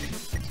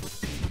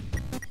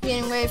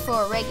 Getting ready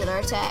for a regular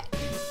attack.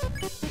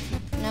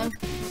 No?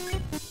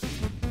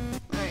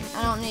 Alright,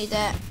 I don't need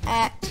that.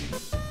 Act.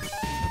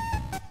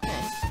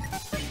 Okay.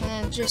 I'm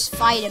gonna just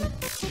fight him.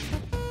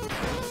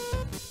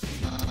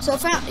 So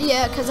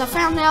because I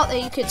found out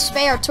that you could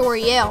spare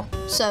Toriel,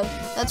 so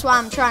that's why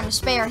I'm trying to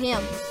spare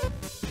him.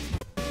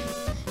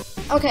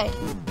 Okay,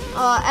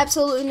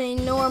 absolutely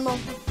normal.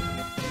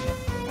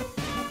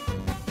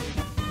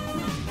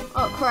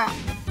 Oh crap,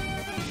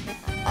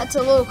 that's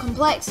a little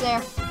complex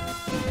there.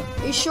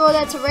 Are you sure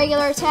that's a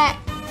regular attack?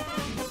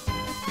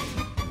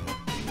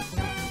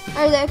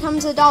 Oh, there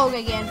comes the dog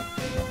again.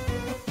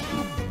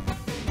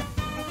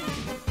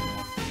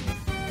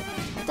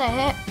 What the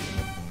heck?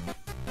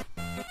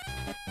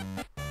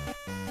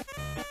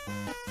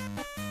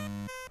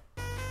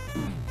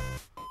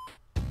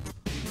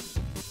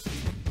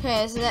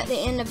 Okay, is that the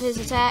end of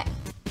his attack?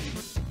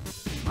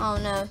 Oh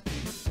no.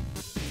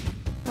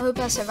 I hope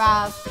I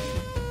survive.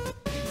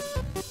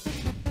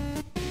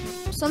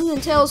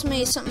 Something tells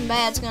me something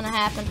bad's gonna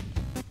happen.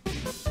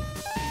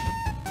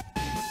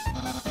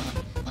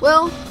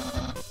 Well,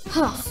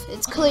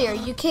 it's clear.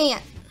 You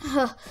can't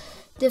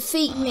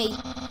defeat me.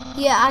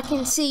 Yeah, I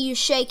can see you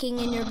shaking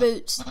in your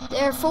boots.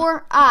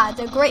 Therefore, I,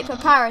 the great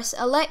Papyrus,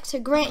 elect to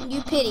grant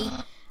you pity.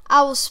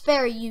 I will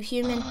spare you,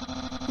 human.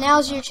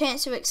 Now's your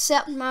chance to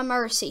accept my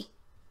mercy.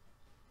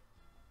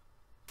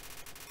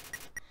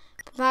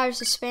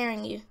 Papyrus is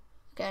sparing you.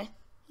 Okay.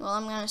 Well,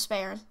 I'm gonna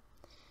spare him.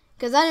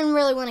 because I didn't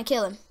really want to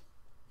kill him.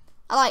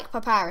 I like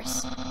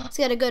Papyrus. He's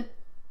got a good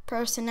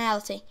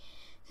personality.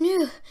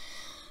 I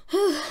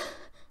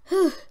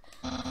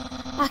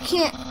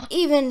can't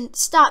even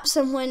stop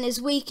someone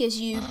as weak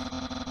as you.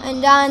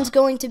 Undyne's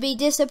going to be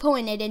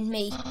disappointed in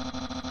me.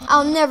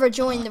 I'll never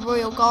join the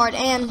Royal Guard,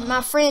 and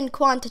my friend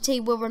Quantity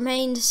will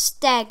remain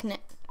stagnant.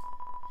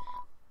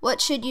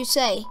 What should you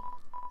say?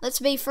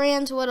 Let's be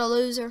friends? What a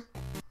loser.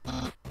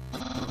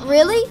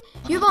 Really?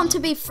 You want to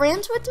be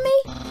friends with me?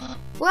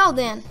 Well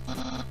then,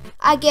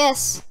 I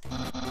guess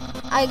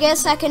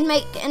I can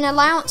make an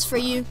allowance for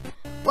you.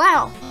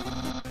 Wow,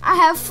 I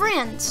have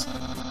friends.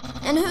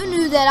 And who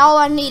knew that all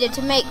I needed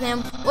to make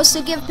them was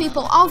to give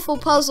people awful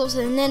puzzles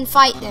and then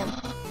fight them?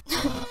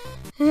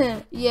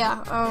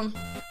 Yeah,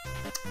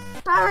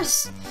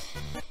 Papyrus,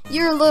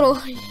 you're a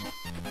little...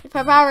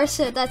 Papyrus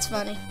said, that's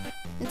funny.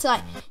 It's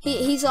like,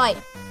 he's like,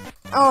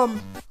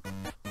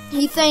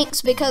 he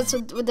thinks because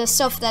of the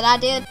stuff that I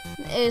did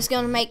is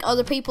going to make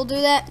other people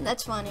do that.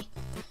 That's funny.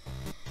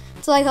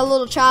 It's like a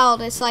little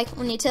child. It's like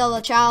when you tell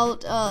a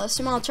child, a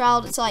small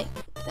child, it's like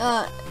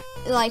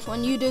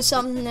when you do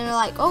something, they're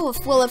like, oh,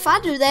 well, if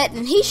I do that,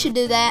 then he should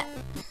do that.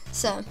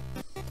 So,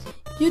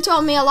 you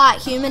taught me a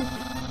lot, human.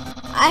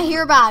 I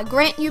hereby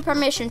grant you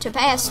permission to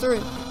pass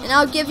through, and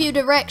I'll give you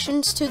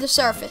directions to the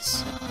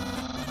surface.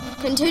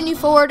 Continue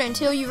forward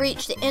until you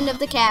reach the end of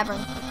the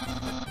cavern.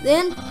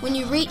 Then, when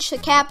you reach the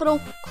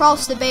capital,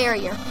 cross the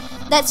barrier.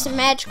 That's the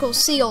magical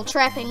seal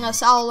trapping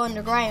us all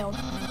underground.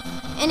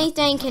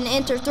 Anything can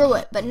enter through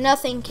it, but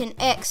nothing can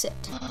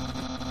exit.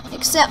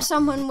 Except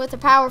someone with a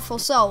powerful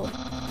soul.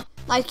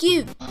 Like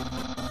you.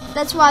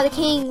 That's why the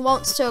king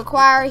wants to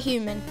acquire a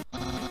human.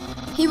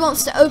 He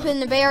wants to open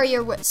the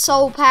barrier with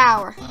soul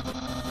power.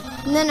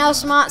 And then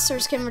us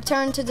monsters can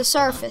return to the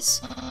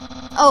surface.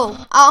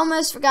 Oh, I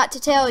almost forgot to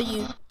tell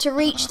you. To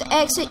reach the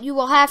exit, you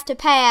will have to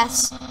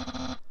pass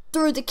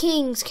through the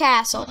king's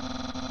castle.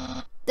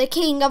 The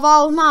king of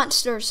all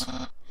monsters.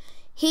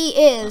 He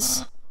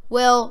is,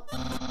 well,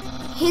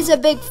 he's a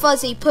big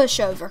fuzzy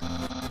pushover.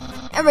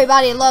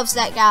 Everybody loves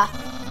that guy.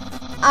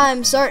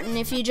 I'm certain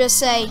if you just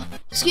say,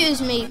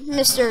 excuse me,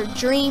 Mr.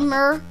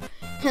 Dreamer,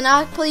 can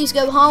I please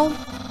go home?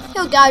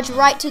 He'll guide you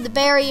right to the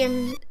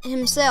barrier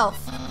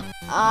himself.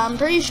 I'm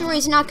pretty sure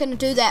he's not going to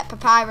do that,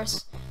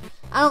 Papyrus.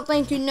 I don't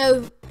think you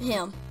know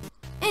him.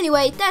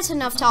 Anyway, that's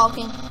enough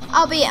talking.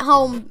 I'll be at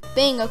home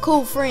being a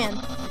cool friend.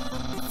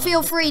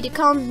 Feel free to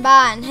come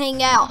by and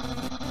hang out.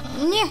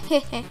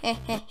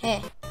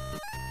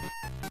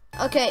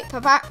 Okay,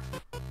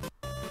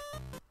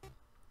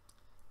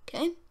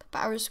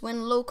 Papyrus went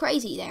a little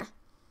crazy there.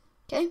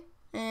 Okay,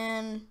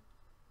 and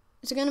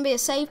is there going to be a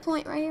save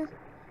point right here?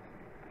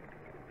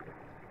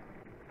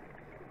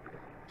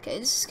 Okay,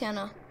 this is kind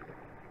of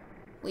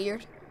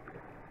weird.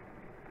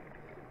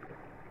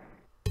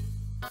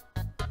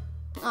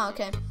 Oh,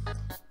 okay.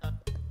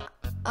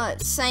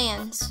 It's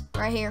sands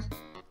right here.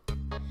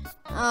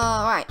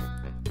 Right.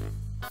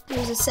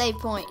 Here's a save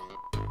point.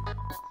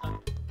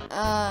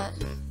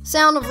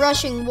 Sound of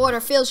rushing water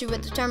fills you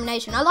with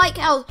determination. I like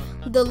how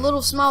the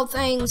little small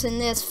things in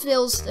this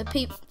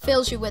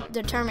fills you with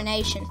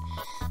determination.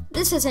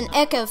 This is an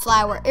echo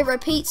flower. It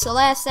repeats the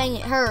last thing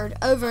it heard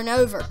over and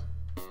over.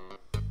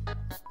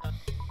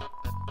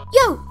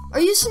 Yo, are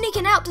you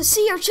sneaking out to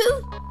see her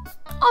too?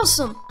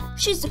 Awesome.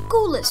 She's the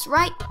coolest,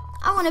 right?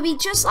 I want to be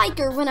just like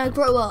her when I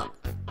grow up.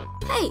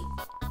 Hey,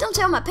 don't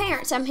tell my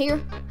parents I'm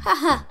here.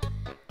 Haha.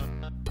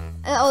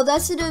 Oh,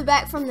 that's the dude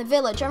back from the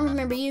village. I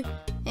remember you.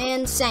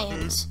 And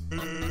Sans.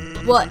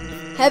 What?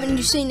 Haven't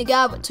you seen the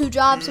guy with 2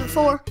 jobs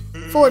before?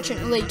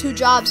 Fortunately, 2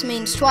 jobs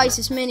means twice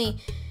as many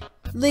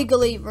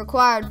legally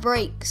required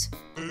breaks.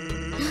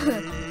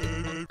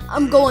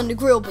 I'm going to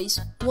Grillby's.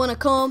 Wanna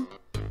come?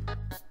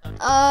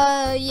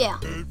 Yeah.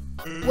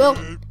 Well,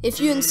 if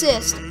you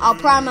insist, I'll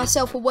pry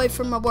myself away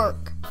from my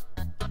work.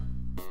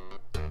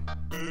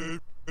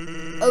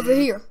 Over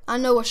here, I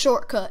know a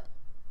shortcut.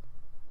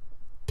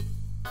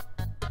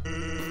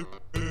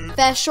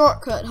 Fast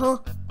shortcut, huh?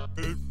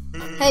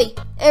 Hey,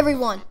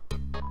 everyone.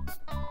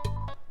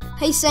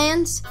 Hey,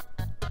 Sans.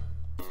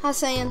 Hi,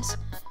 Sans.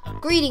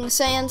 Greetings,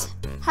 Sans.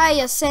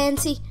 Hiya,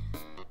 Sansy.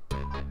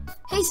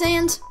 Hey,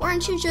 Sans,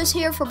 weren't you just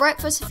here for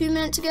breakfast a few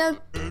minutes ago?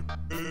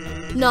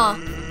 Nah,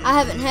 I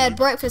haven't had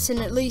breakfast in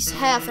at least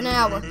half an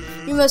hour.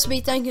 You must be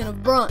thinking of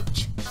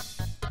brunch.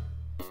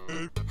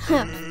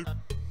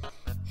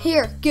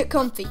 Here, get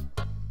comfy.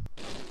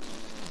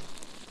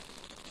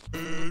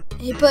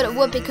 He put a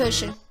whoopee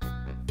cushion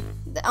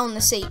on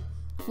the seat.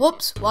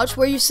 Whoops, watch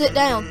where you sit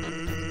down.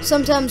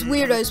 Sometimes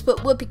weirdos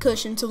put whoopee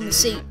cushions on the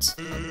seats.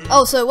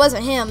 Oh, so it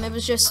wasn't him, it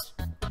was just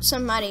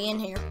somebody in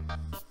here.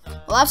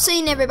 Well, I've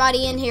seen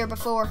everybody in here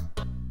before,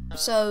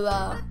 so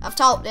I've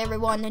talked to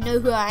everyone to know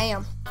who I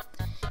am.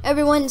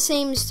 Everyone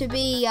seems to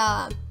be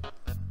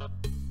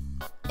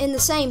in the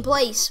same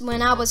place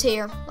when I was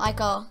here, like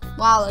a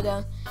while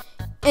ago.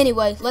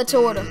 Anyway, let's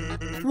order.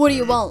 What do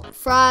you want?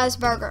 Fries,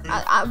 burger?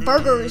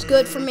 Burger is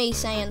good for me,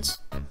 Sans.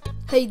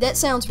 Hey, that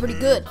sounds pretty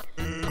good.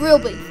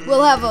 Grillby,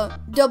 we'll have a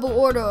double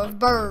order of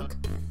burg.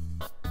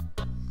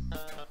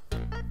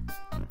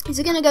 Is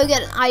he gonna go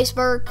get an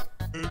iceberg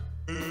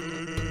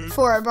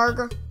for a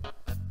burger?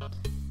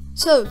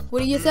 So,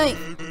 what do you think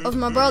of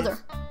my brother?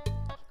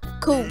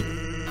 Cool.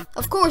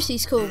 Of course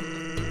he's cool.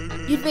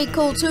 You'd be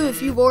cool too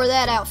if you wore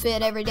that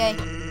outfit every day.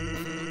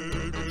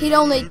 He'd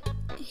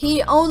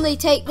only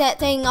take that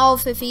thing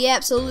off if he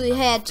absolutely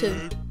had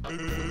to.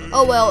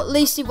 Oh well, at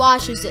least he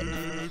washes it.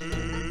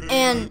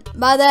 And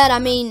by that I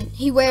mean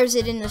he wears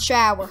it in the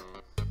shower.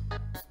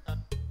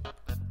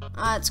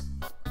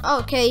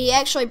 Okay, he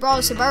actually brought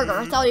us a burger.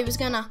 I thought he was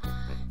gonna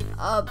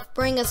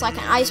bring us like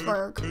an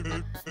iceberg.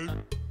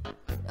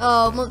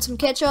 Want some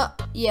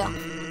ketchup? Yeah,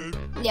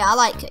 I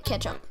like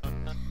ketchup.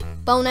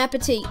 Bon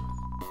appetit.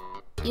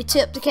 You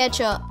tip the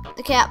ketchup,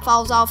 the cap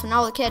falls off and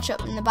all the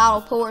ketchup in the bottle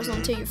pours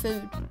onto your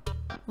food.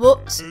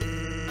 Whoops.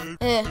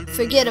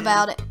 Forget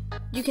about it.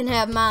 You can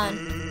have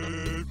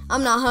mine.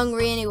 I'm not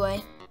hungry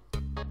anyway.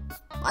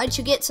 Why'd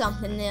you get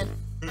something then?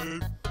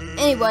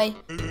 Anyway,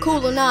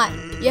 cool or not,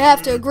 you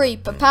have to agree,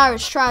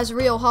 Papyrus tries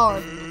real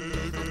hard.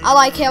 I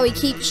like how he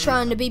keeps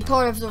trying to be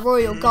part of the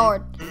Royal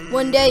Guard.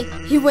 One day,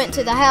 he went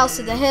to the house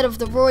of the head of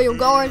the Royal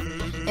Guard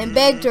and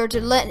begged her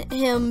to let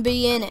him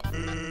be in it.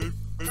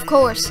 Of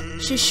course,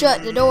 she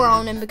shut the door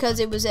on him because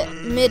it was at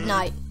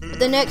midnight. But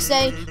the next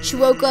day, she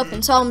woke up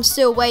and saw him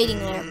still waiting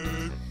there.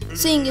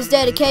 Seeing his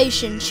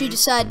dedication, she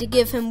decided to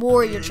give him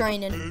warrior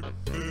training.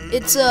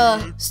 It's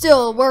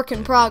still a work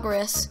in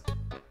progress.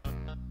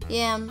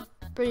 Yeah, I'm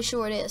pretty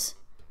sure it is.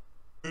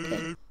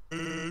 Okay.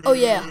 Oh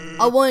yeah,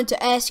 I wanted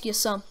to ask you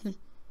something.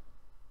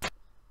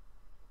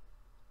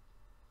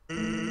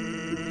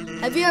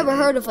 Have you ever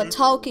heard of a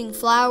talking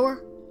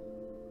flower?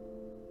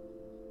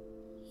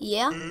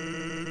 Yeah?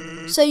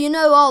 So you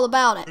know all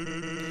about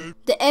it.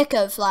 The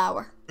echo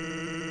flower.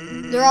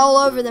 They're all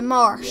over the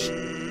marsh.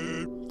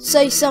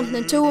 Say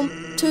something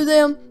to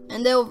them,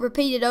 and they'll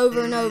repeat it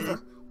over and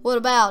over. What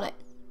about it?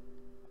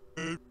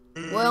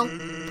 Well,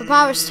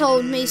 Papyrus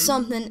told me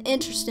something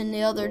interesting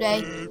the other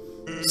day.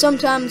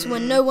 Sometimes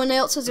when no one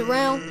else is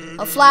around,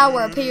 a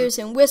flower appears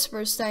and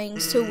whispers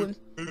things to him.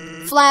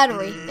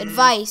 Flattery,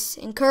 advice,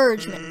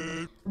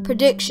 encouragement,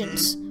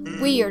 predictions.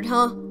 Weird,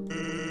 huh?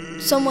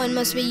 Someone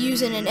must be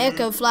using an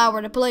echo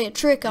flower to play a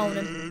trick on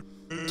him.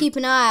 Keep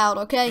an eye out,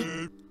 okay?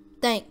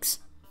 Thanks.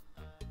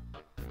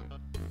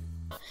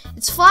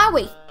 It's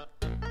Flowey.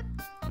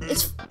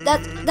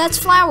 That's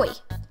Flowey,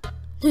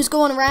 who's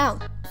going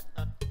around.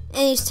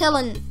 And he's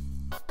telling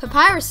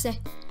Papyrus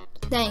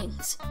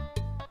things.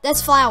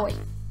 That's Flowey,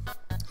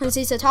 because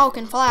he's a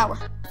talking flower.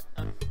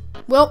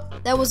 Well,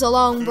 that was a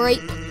long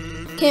break.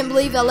 Can't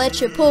believe I let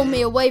you pull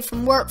me away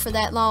from work for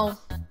that long.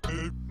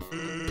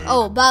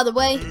 Oh, by the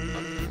way,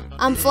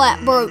 I'm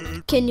flat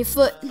broke. Can you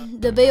foot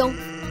the bill?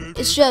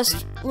 It's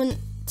just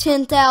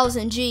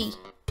 10,000 G.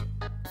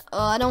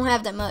 I don't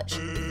have that much.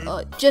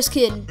 Just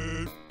kidding.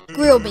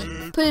 Grill me.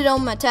 Put it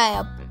on my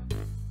tab.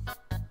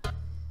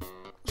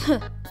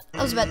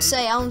 I was about to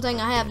say, I don't think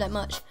I have that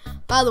much.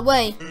 By the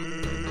way,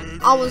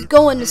 I was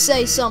going to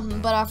say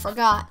something, but I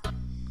forgot.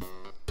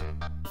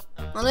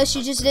 Unless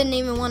you just didn't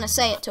even want to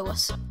say it to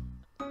us.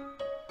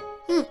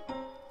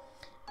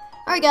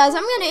 Alright guys,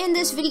 I'm going to end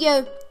this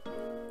video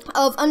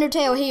of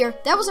Undertale here.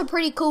 That was a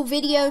pretty cool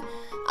video.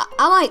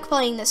 I like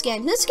playing this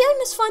game. This game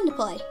is fun to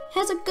play. It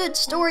has a good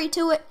story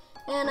to it.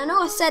 And I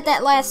know I said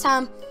that last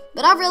time,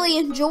 but I really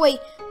enjoy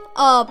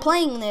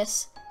playing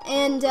this.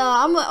 And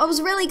I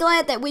was really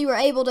glad that we were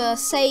able to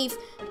save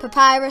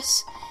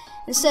Papyrus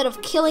instead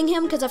of killing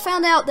him, because I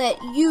found out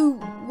that you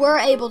were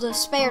able to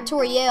spare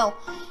Toriel,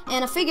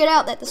 and I figured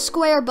out that the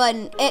square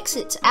button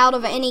exits out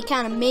of any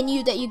kind of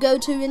menu that you go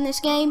to in this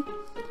game.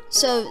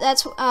 So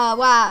that's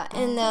why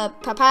in the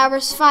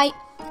Papyrus fight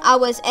I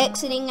was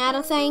exiting out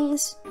of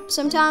things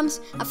sometimes.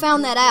 I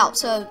found that out,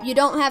 so you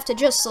don't have to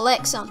just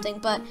select something.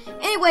 But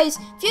anyways,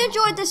 if you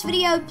enjoyed this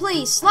video,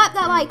 please slap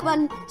that like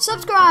button,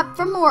 subscribe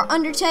for more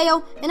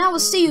Undertale, and I will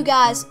see you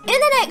guys in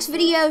the next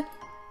video.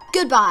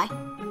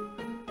 Goodbye.